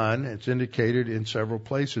son. It's indicated in several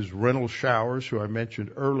places. Reynolds Showers, who I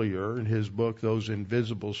mentioned earlier in his book, Those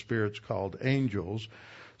Invisible Spirits Called Angels,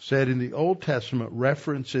 said in the Old Testament,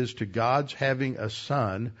 references to God's having a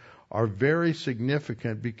son are very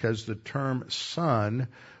significant because the term son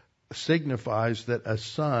signifies that a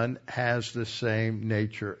son has the same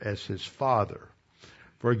nature as his father.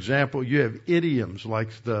 For example, you have idioms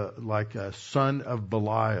like a son of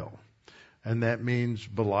Belial, and that means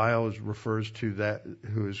Belial refers to that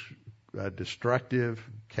who is destructive,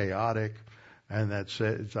 chaotic, and it's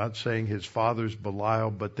not saying his father's Belial,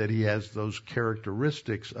 but that he has those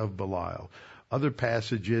characteristics of Belial. Other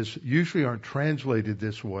passages usually aren't translated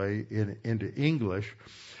this way into English.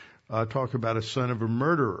 Talk about a son of a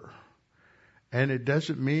murderer. And it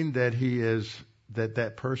doesn't mean that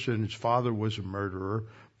that person's father was a murderer,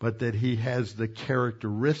 but that he has the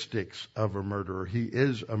characteristics of a murderer. He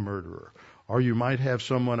is a murderer. Or you might have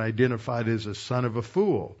someone identified as a son of a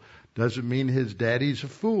fool. Doesn't mean his daddy's a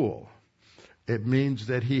fool. It means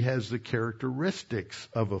that he has the characteristics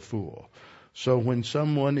of a fool. So when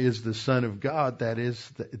someone is the Son of God, that is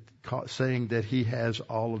saying that he has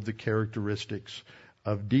all of the characteristics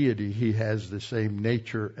of deity. He has the same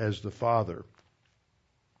nature as the Father.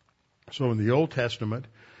 So in the Old Testament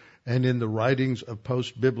and in the writings of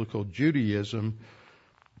post-biblical Judaism,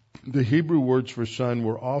 the Hebrew words for son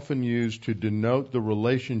were often used to denote the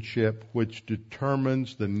relationship which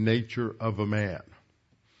determines the nature of a man.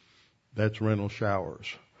 That's Reynolds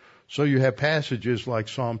Showers. So you have passages like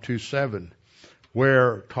Psalm 2:7,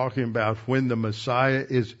 where talking about when the Messiah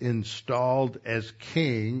is installed as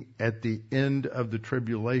king at the end of the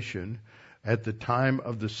tribulation, at the time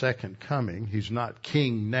of the second coming. He's not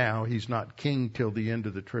king now. He's not king till the end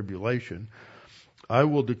of the tribulation. I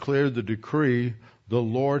will declare the decree. The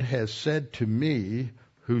Lord has said to me,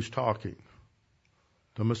 who's talking?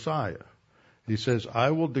 The Messiah. He says,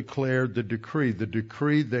 I will declare the decree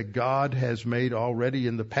that God has made already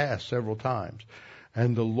in the past several times.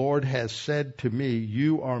 And the Lord has said to me,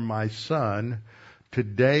 you are my son.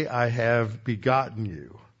 Today I have begotten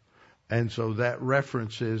you. And so that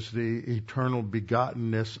references the eternal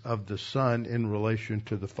begottenness of the Son in relation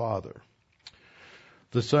to the Father.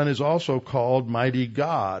 The Son is also called Mighty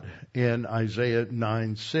God in Isaiah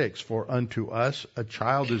 9:6. For unto us a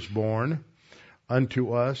child is born,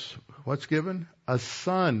 unto us, what's given? A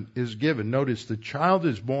son is given. Notice the child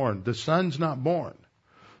is born, the Son's not born.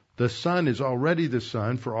 The Son is already the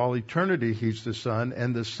Son. For all eternity He's the Son,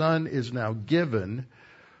 and the Son is now given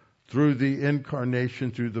through the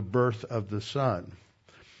incarnation, through the birth of the Son.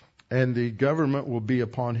 And the government will be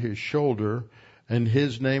upon His shoulder, and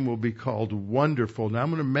His name will be called Wonderful. Now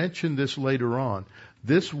I'm going to mention this later on.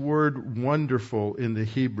 This word wonderful in the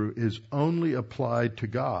Hebrew is only applied to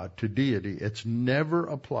God, to deity. It's never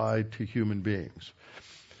applied to human beings.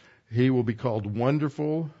 He will be called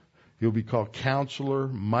Wonderful. He'll be called Counselor,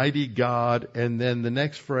 Mighty God, and then the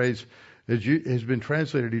next phrase has been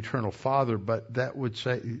translated Eternal Father, but that would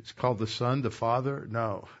say it's called the Son, the Father.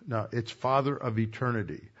 No, it's Father of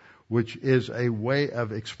eternity, which is a way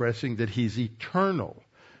of expressing that He's eternal.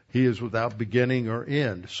 He is without beginning or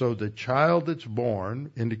end. So the child that's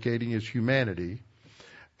born, indicating His humanity,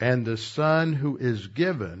 and the Son who is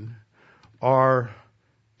given are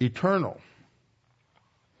eternal.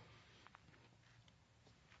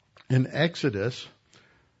 In Exodus,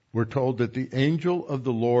 we're told that the angel of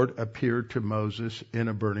the Lord appeared to Moses in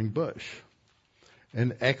a burning bush.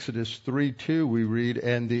 In Exodus 3:2 we read,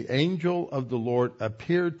 and the angel of the Lord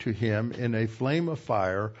appeared to him in a flame of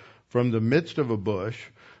fire from the midst of a bush.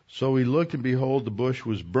 So he looked, and behold, the bush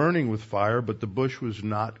was burning with fire, but the bush was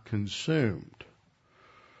not consumed.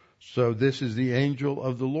 So this is the angel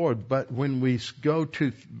of the Lord. But when we go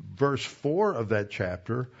to verse 4 of that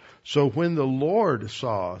chapter, so when the Lord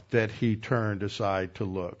saw that he turned aside to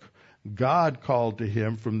look, God called to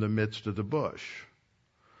him from the midst of the bush.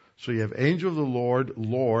 So you have angel of the Lord,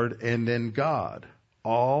 Lord, and then God,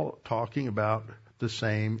 all talking about the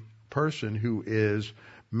same person who is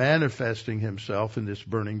manifesting himself in this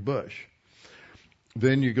burning bush.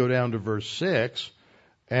 Then you go down to verse 6,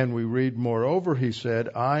 and we read, moreover, he said,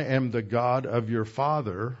 I am the God of your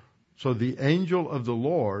father. So the angel of the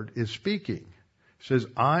Lord is speaking. He says,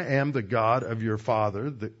 I am the God of your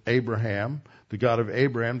father, Abraham, the God of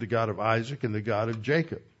Abraham, the God of Isaac, and the God of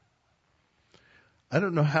Jacob. I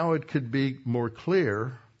don't know how it could be more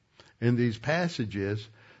clear in these passages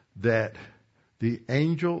that the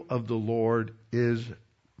angel of the Lord is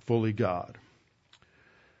fully God.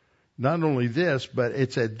 Not only this, but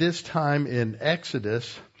it's at this time in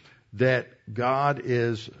Exodus that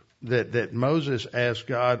that Moses asked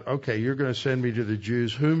God, okay, you're going to send me to the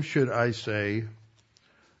Jews. Whom should I say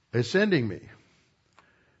is sending me?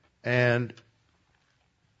 And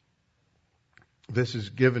this is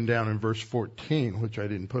given down in verse 14, which I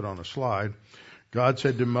didn't put on a slide. God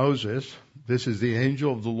said to Moses, this is the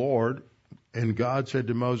angel of the Lord, and God said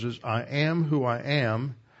to Moses, I am who I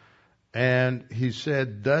am. And he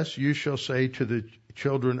said, thus you shall say to the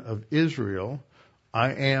children of Israel,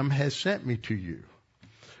 I am has sent me to you.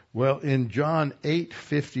 Well, in John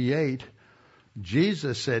 8:58,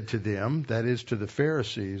 Jesus said to them, that is to the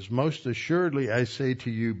Pharisees, most assuredly I say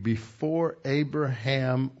to you, before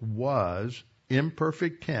Abraham was,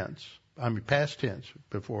 imperfect tense, past tense,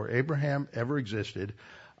 before Abraham ever existed,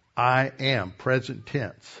 I am, present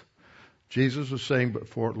tense. Jesus was saying,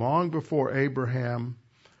 long before Abraham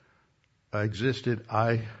existed,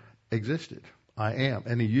 I existed. I am.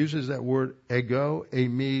 And he uses that word ego,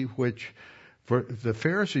 eimi, which for the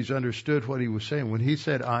Pharisees understood what he was saying. When he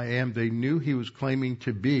said I am, they knew he was claiming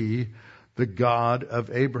to be the God of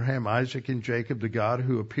Abraham, Isaac, and Jacob, the God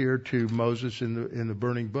who appeared to Moses in the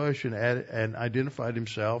burning bush and identified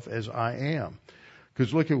himself as I am.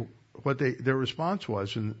 Because look at what their response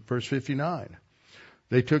was in verse 59.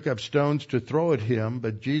 They took up stones to throw at him,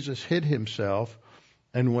 but Jesus hid himself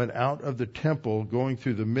and went out of the temple, going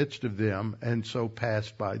through the midst of them, and so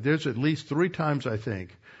passed by. There's at least 3 times, I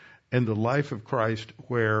think, in the life of Christ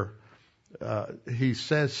where he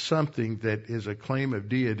says something that is a claim of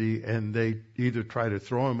deity, and they either try to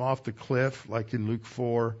throw him off the cliff, like in Luke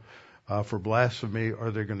 4, for blasphemy,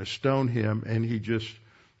 or they're going to stone him, and he just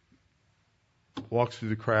walks through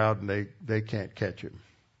the crowd, and they can't catch him.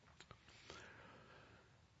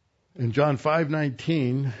 In John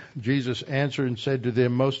 5:19, Jesus answered and said to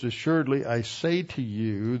them, most assuredly I say to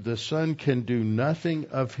you, the Son can do nothing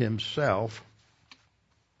of himself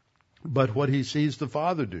but what he sees the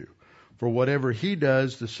Father do. For whatever he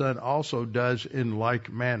does, the Son also does in like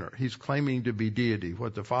manner. He's claiming to be deity.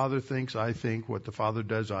 What the Father thinks, I think. What the Father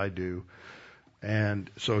does, I do. And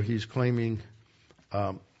so he's claiming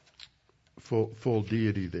full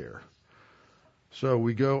deity there. So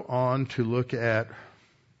we go on to look at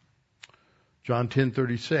John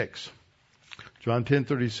 10:36. John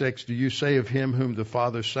 10:36, do you say of him whom the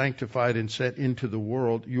Father sanctified and set into the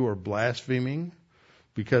world, you are blaspheming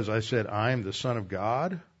because I said I am the Son of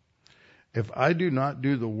God? If I do not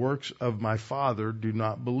do the works of my Father, do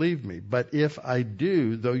not believe me. But if I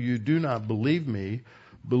do, though you do not believe me,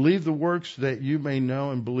 believe the works that you may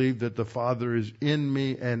know and believe that the Father is in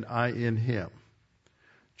me and I in him.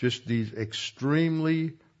 Just these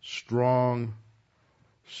extremely strong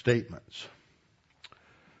statements.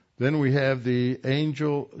 Then we have the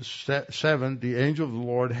angel 7. The angel of the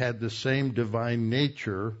Lord had the same divine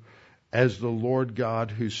nature as the Lord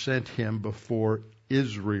God who sent him before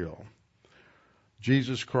Israel.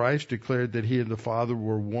 Jesus Christ declared that he and the Father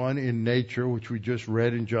were one in nature, which we just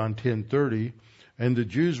read in John 10:30, and the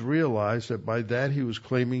Jews realized that by that he was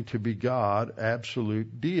claiming to be God,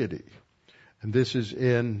 absolute deity. And this is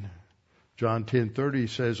in John 10:30. He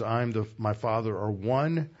says, my Father are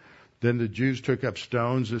one. Then the Jews took up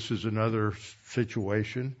stones. This is another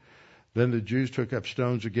situation. Then the Jews took up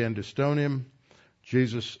stones again to stone him.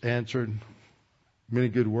 Jesus answered, many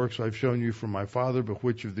good works I've shown you from my Father, but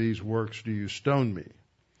which of these works do you stone me?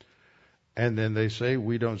 And then they say,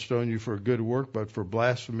 we don't stone you for a good work, but for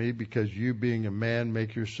blasphemy, because you being a man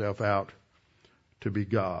make yourself out to be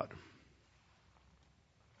God.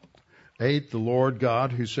 8, the Lord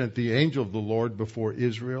God who sent the angel of the Lord before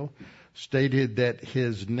Israel stated that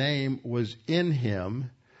his name was in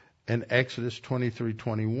him in Exodus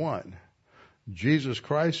 23:21. Jesus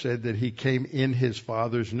Christ said that he came in his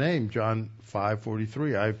Father's name, John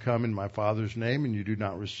 5:43. I have come in my Father's name, and you do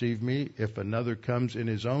not receive me. If another comes in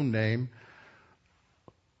his own name,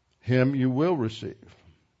 him you will receive.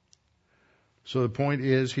 So the point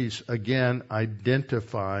is, he's again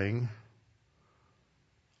identifying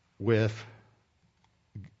with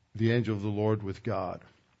the angel of the Lord with God.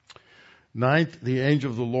 9th, the angel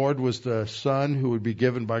of the Lord was the Son who would be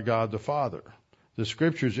given by God the Father. The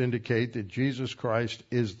Scriptures indicate that Jesus Christ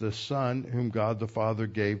is the Son whom God the Father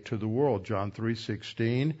gave to the world. John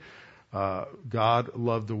 3:16, God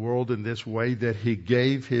loved the world in this way that he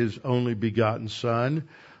gave his only begotten Son.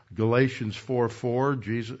 Galatians 4:4,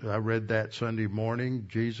 Jesus, I read that Sunday morning.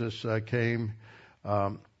 Jesus came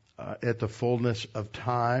at the fullness of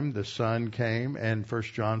time. The Son came, and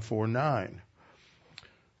 1 John 4:9.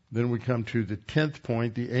 Then we come to the 10th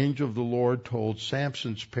point. The angel of the Lord told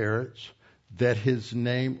Samson's parents that his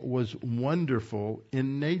name was wonderful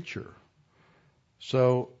in nature.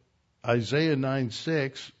 So Isaiah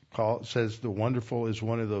 9:6 says the wonderful is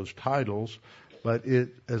one of those titles, but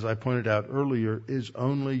it, as I pointed out earlier, is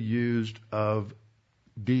only used of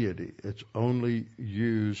deity. It's only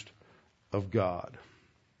used of God.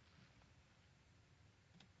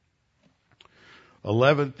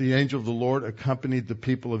 11th, the angel of the Lord accompanied the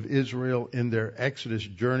people of Israel in their Exodus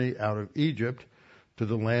journey out of Egypt to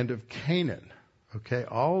the land of Canaan. Okay,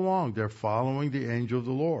 all along they're following the angel of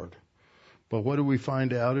the Lord. But what do we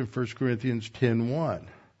find out in 1 Corinthians 10:1?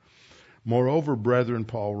 Moreover, brethren,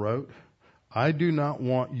 Paul wrote, I do not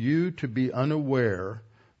want you to be unaware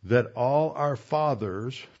that all our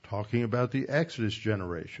fathers, talking about the Exodus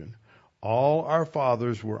generation, all our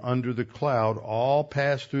fathers were under the cloud, all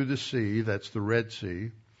passed through the sea, that's the Red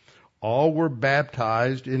Sea. All were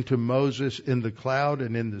baptized into Moses in the cloud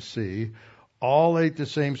and in the sea. All ate the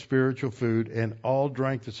same spiritual food, and all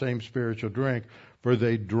drank the same spiritual drink, for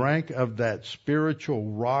they drank of that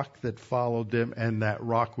spiritual rock that followed them, and that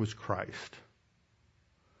rock was Christ.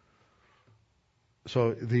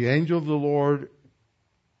 So the angel of the Lord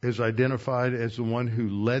is identified as the one who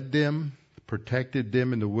led them, protected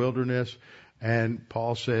them in the wilderness, and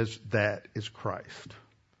Paul says that is Christ.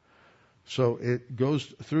 So it goes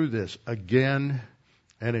through this again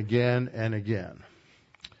and again and again.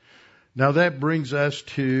 Now that brings us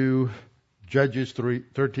to Judges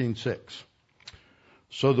 13:6.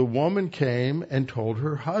 So the woman came and told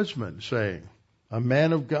her husband, saying, a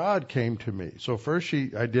man of God came to me. So first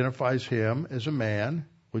she identifies him as a man,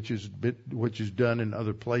 which is done in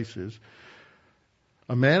other places.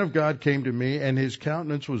 A man of God came to me, and his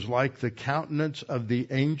countenance was like the countenance of the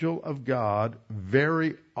angel of God,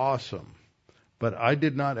 very awesome. But I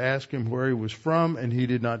did not ask him where he was from, and he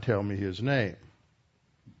did not tell me his name.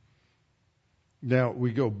 Now,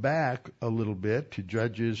 we go back a little bit to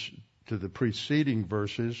Judges, to the preceding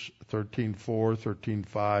verses, 13:4,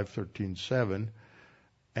 13:5, 13:7,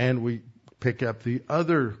 and we pick up the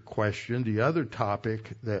other question, the other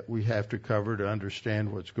topic that we have to cover to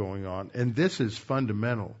understand what's going on. And this is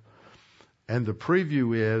fundamental. And the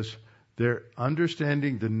preview is their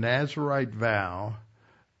understanding the Nazirite vow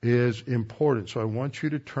is important. So I want you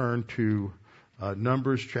to turn to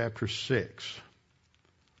Numbers chapter 6.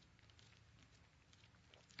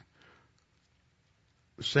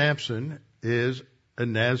 Samson is a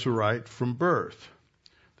Nazirite from birth.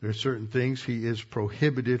 There are certain things he is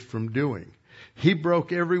prohibited from doing. He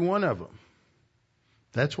broke every one of them.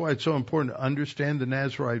 That's why it's so important to understand the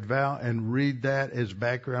Nazirite vow and read that as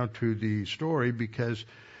background to the story, because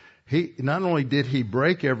he not only did he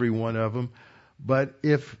break every one of them, but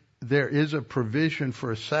if there is a provision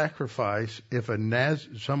for a sacrifice, if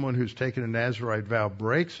someone who's taken a Nazirite vow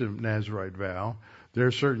breaks a Nazirite vow, there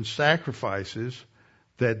are certain sacrifices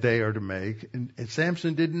that they are to make, and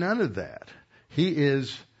Samson did none of that.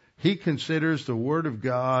 He considers the Word of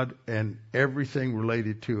God and everything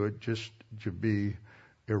related to it just to be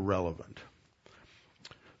irrelevant.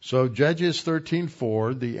 So Judges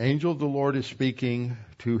 13:4, the angel of the Lord is speaking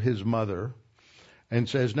to his mother and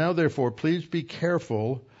says, "Now therefore, please be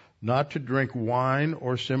careful not to drink wine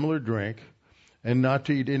or similar drink, and not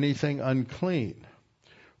to eat anything unclean.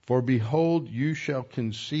 For behold, you shall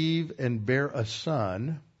conceive and bear a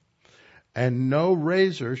son, and no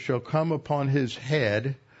razor shall come upon his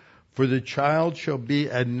head, for the child shall be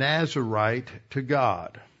a Nazirite to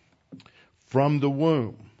God from the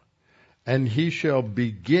womb. And he shall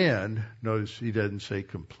begin," notice he doesn't say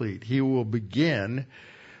complete, "he will begin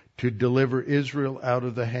to deliver Israel out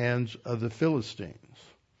of the hands of the Philistines.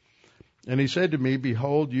 And he said to me,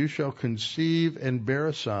 behold, you shall conceive and bear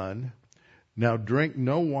a son. Now drink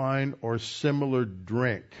no wine or similar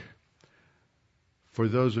drink." For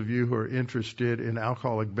those of you who are interested in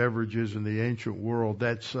alcoholic beverages in the ancient world,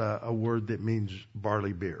 that's a word that means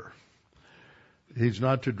barley beer. He's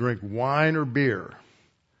not to drink wine or beer,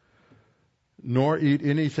 nor eat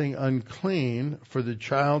anything unclean, for the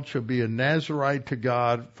child shall be a Nazirite to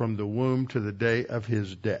God from the womb to the day of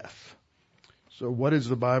his death. So what does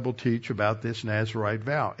the Bible teach about this Nazirite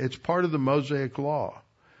vow? It's part of the Mosaic law.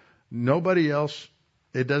 Nobody else,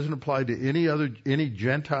 it doesn't apply to any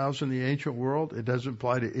Gentiles in the ancient world. It doesn't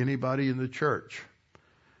apply to anybody in the church.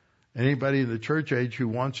 Anybody in the church age who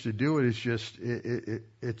wants to do it is just,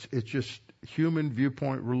 it's just human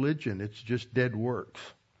viewpoint religion. It's just dead works.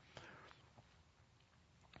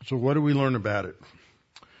 So what do we learn about it?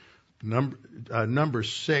 Number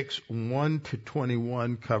 6, 1 to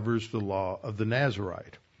 21 covers the law of the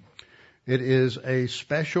Nazirite. It is a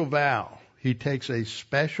special vow. He takes a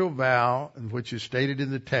special vow, which is stated in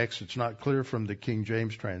the text. It's not clear from the King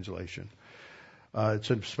James translation. It's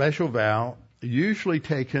a special vow, usually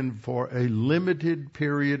taken for a limited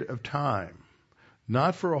period of time,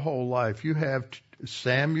 not for a whole life. You have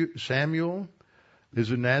Samuel is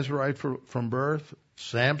a Nazirite from birth.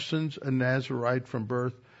 Samson's a Nazirite from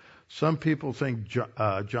birth. Some people think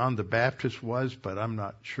John the Baptist was, but I'm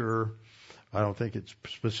not sure. I don't think it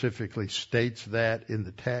specifically states that in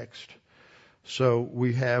the text. So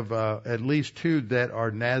we have at least 2 that are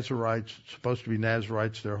Nazirites, supposed to be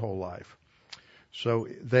Nazirites their whole life. So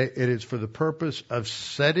it is for the purpose of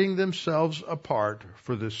setting themselves apart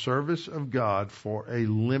for the service of God for a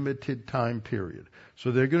limited time period.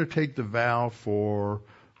 So they're going to take the vow for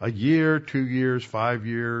a year, 2 years, 5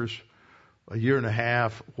 years, a year and a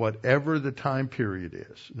half, whatever the time period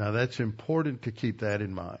is. Now that's important to keep that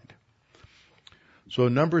in mind. So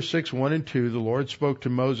number 6, 1 and 2, the Lord spoke to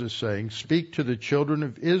Moses saying, "Speak to the children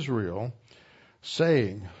of Israel,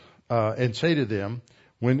 saying, and say to them,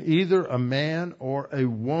 when either a man or a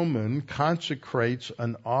woman consecrates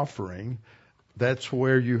an offering," that's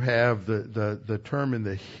where you have the term in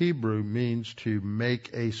the Hebrew means to make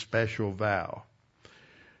a special vow.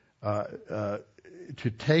 To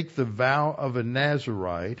take the vow of a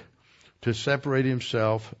Nazirite to separate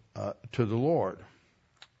himself to the Lord.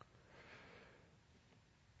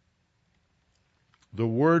 The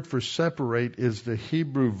word for separate is the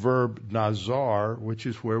Hebrew verb nazar, which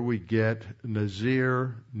is where we get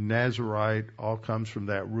Nazir, Nazirite, all comes from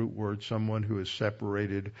that root word, someone who is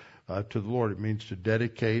separated to the Lord. It means to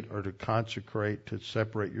dedicate or to consecrate, to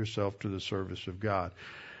separate yourself to the service of God.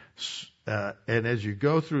 And as you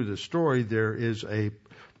go through the story, there is a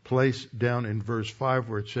place down in verse 5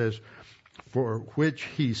 where it says, "For which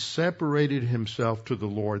he separated himself to the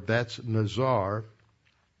Lord," that's Nazar,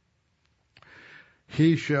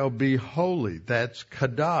 "he shall be holy." That's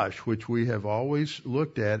Kadash, which we have always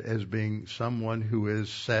looked at as being someone who is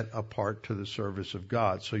set apart to the service of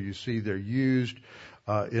God. So you see they're used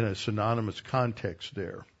in a synonymous context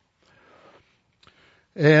there.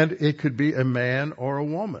 And it could be a man or a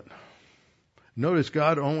woman. Notice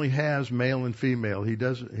God only has male and female.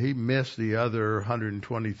 He missed the other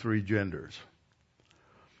 123 genders.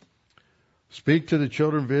 "Speak to the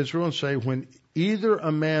children of Israel and say, when either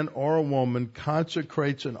a man or a woman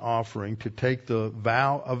consecrates an offering to take the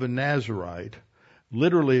vow of a Nazirite,"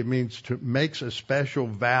 literally it means makes a special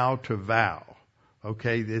vow to vow.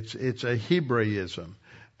 Okay, it's a Hebraism,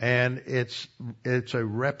 and it's a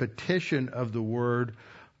repetition of the word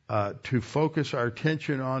to focus our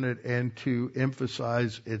attention on it and to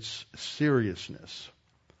emphasize its seriousness.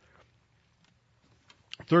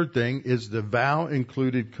 Third thing is the vow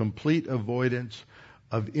included complete avoidance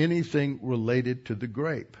of anything related to the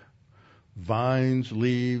grape. Vines,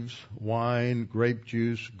 leaves, wine, grape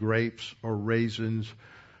juice, grapes, or raisins.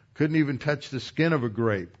 Couldn't even touch the skin of a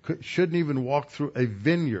grape. Shouldn't even walk through a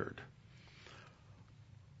vineyard.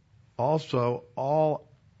 Also, all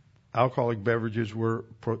alcoholic beverages were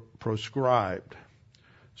proscribed.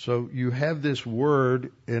 So you have this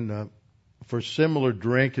word for similar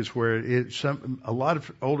drink is where a lot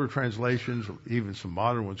of older translations, even some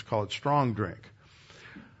modern ones, call it strong drink.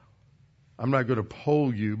 I'm not going to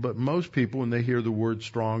poll you, but most people, when they hear the word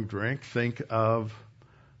strong drink, think of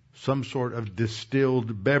some sort of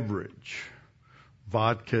distilled beverage,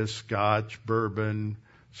 vodka, scotch, bourbon,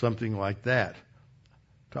 something like that.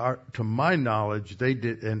 To my knowledge, they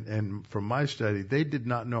did, and from my study, they did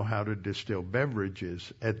not know how to distill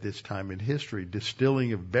beverages at this time in history.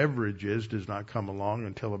 Distilling of beverages does not come along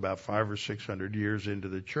until about 500 or 600 years into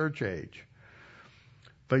the church age.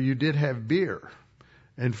 But you did have beer.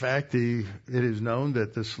 In fact, it is known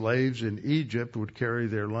that the slaves in Egypt would carry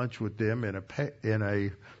their lunch with them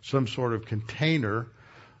in some sort of container,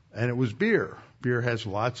 and it was beer. Beer has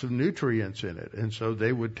lots of nutrients in it, and so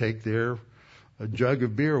they would take a jug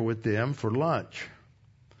of beer with them for lunch.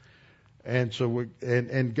 And so,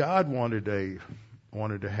 and God wanted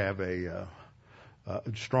to have a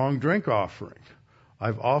strong drink offering.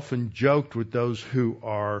 I've often joked with those who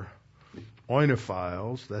are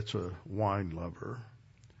oinophiles, that's a wine lover,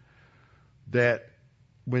 that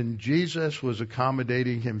when Jesus was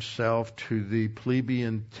accommodating himself to the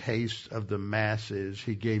plebeian taste of the masses,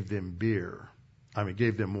 he gave them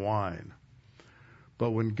gave them wine.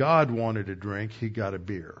 But when God wanted a drink, he got a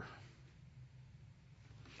beer.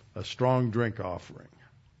 A strong drink offering.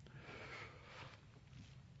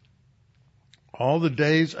 All the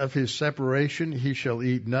days of his separation he shall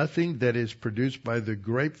eat nothing that is produced by the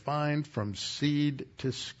grapevine from seed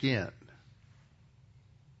to skin.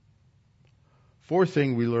 Fourth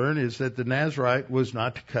thing we learn is that the Nazirite was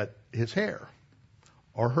not to cut his hair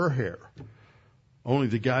or her hair. Only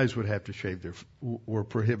the guys would have to were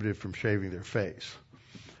prohibited from shaving their face.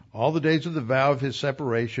 All the days of the vow of his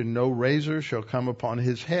separation, no razor shall come upon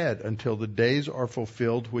his head until the days are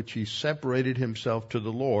fulfilled which he separated himself to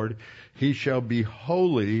the Lord. He shall be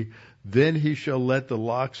holy, then he shall let the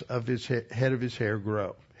locks of his hair of his head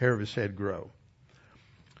grow.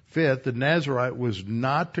 Fifth, the Nazirite was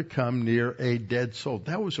not to come near a dead soul.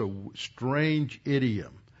 That was a strange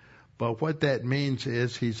idiom. But what that means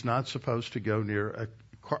is he's not supposed to go near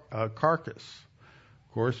a carcass.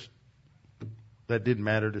 Of course, that didn't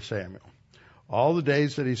matter to Samuel. All the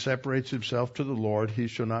days that he separates himself to the Lord, he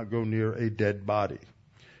shall not go near a dead body.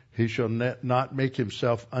 He shall not make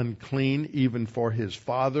himself unclean even for his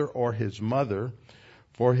father or his mother,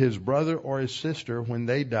 for his brother or his sister when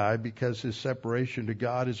they die, because his separation to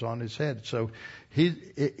God is on his head. So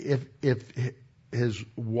if his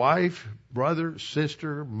wife, brother,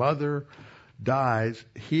 sister, mother dies,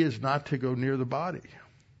 he is not to go near the body.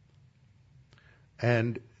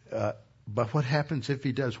 But what happens if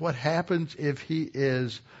he does? What happens if he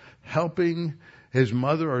is helping his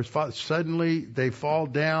mother or his father? Suddenly they fall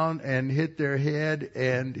down and hit their head,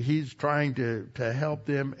 and he's trying to help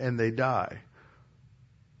them, and they die.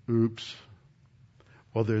 Oops.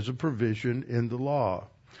 Well, there's a provision in the law.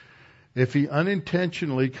 If he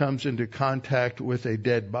unintentionally comes into contact with a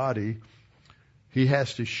dead body, he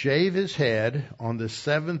has to shave his head on the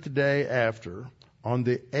 7th day after. On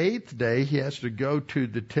the 8th day, he has to go to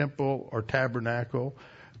the temple or tabernacle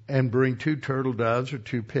and bring 2 turtle doves or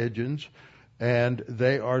 2 pigeons, and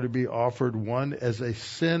they are to be offered, one as a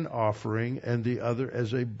sin offering and the other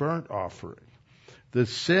as a burnt offering. The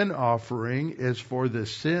sin offering is for the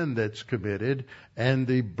sin that's committed, and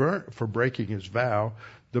the burnt for breaking his vow.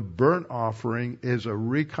 The burnt offering is a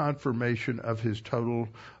reconfirmation of his total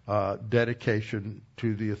dedication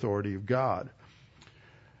to the authority of God.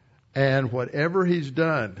 And whatever he's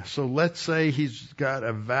done, so let's say he's got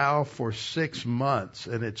a vow for 6 months,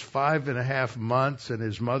 and it's 5.5 months, and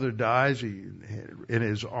his mother dies in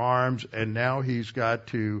his arms, and now he's got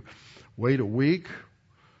to wait a week,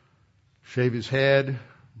 shave his head,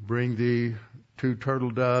 bring the 2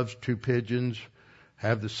 turtle doves, 2 pigeons,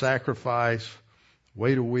 have the sacrifice,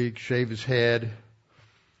 wait a week, shave his head,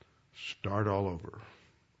 start all over.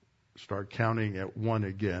 Start counting at 1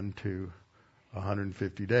 again to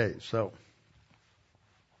 150 days. So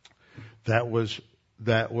that was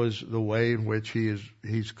that was the way in which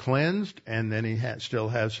he's cleansed, and then he still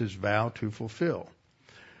has his vow to fulfill.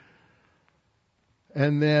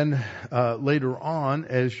 And then later on,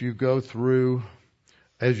 as you continue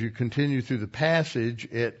through the passage,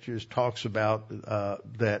 it just talks about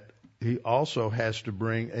that he also has to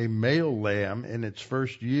bring a male lamb in its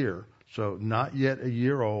first year, so not yet a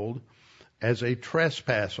year old, as a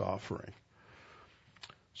trespass offering.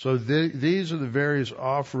 So these are the various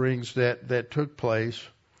offerings that took place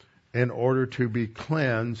in order to be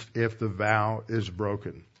cleansed if the vow is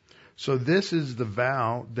broken. So this is the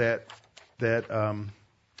vow that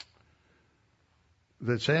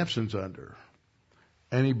Samson's under.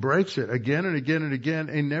 And he breaks it again and again and again,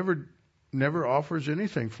 and never offers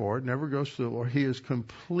anything for it, never goes to the Lord. He is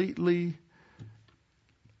completely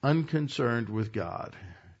unconcerned with God.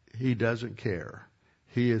 He doesn't care.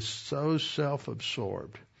 He is so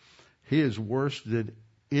self-absorbed. He is worse than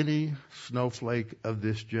any snowflake of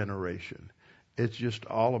this generation. It's just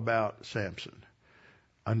all about Samson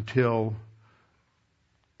until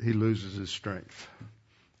he loses his strength.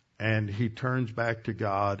 And he turns back to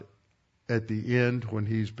God at the end when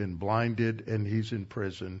he's been blinded and he's in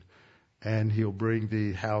prison, and he'll bring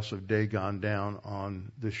the house of Dagon down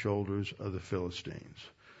on the shoulders of the Philistines.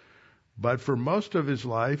 But for most of his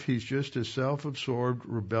life, he's just a self-absorbed,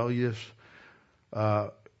 rebellious,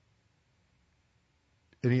 and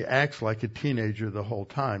he acts like a teenager the whole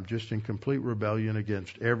time, just in complete rebellion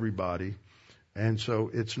against everybody. And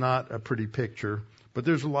so it's not a pretty picture, but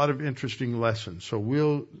there's a lot of interesting lessons. So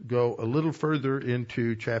we'll go a little further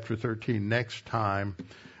into chapter 13 next time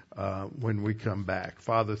when we come back.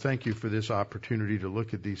 Father, thank you for this opportunity to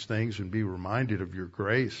look at these things and be reminded of your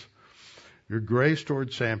grace. Your grace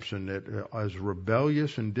toward Samson, that as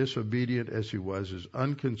rebellious and disobedient as he was, as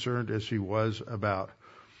unconcerned as he was about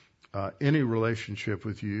any relationship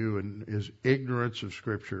with you, and his ignorance of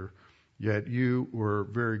Scripture, yet you were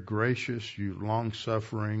very gracious, you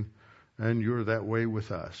long-suffering, and you're that way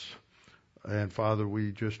with us. And Father,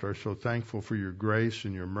 we just are so thankful for your grace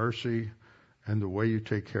and your mercy and the way you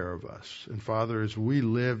take care of us. And Father, as we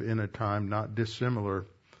live in a time not dissimilar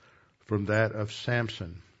from that of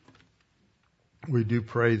Samson, we do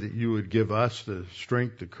pray that you would give us the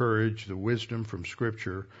strength, the courage, the wisdom from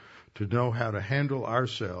Scripture to know how to handle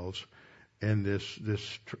ourselves in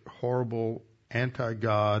this horrible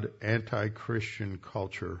anti-God, anti-Christian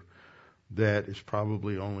culture that is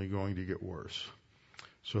probably only going to get worse.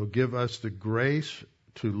 So give us the grace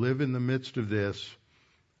to live in the midst of this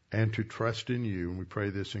and to trust in you. And we pray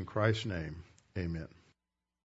this in Christ's name. Amen.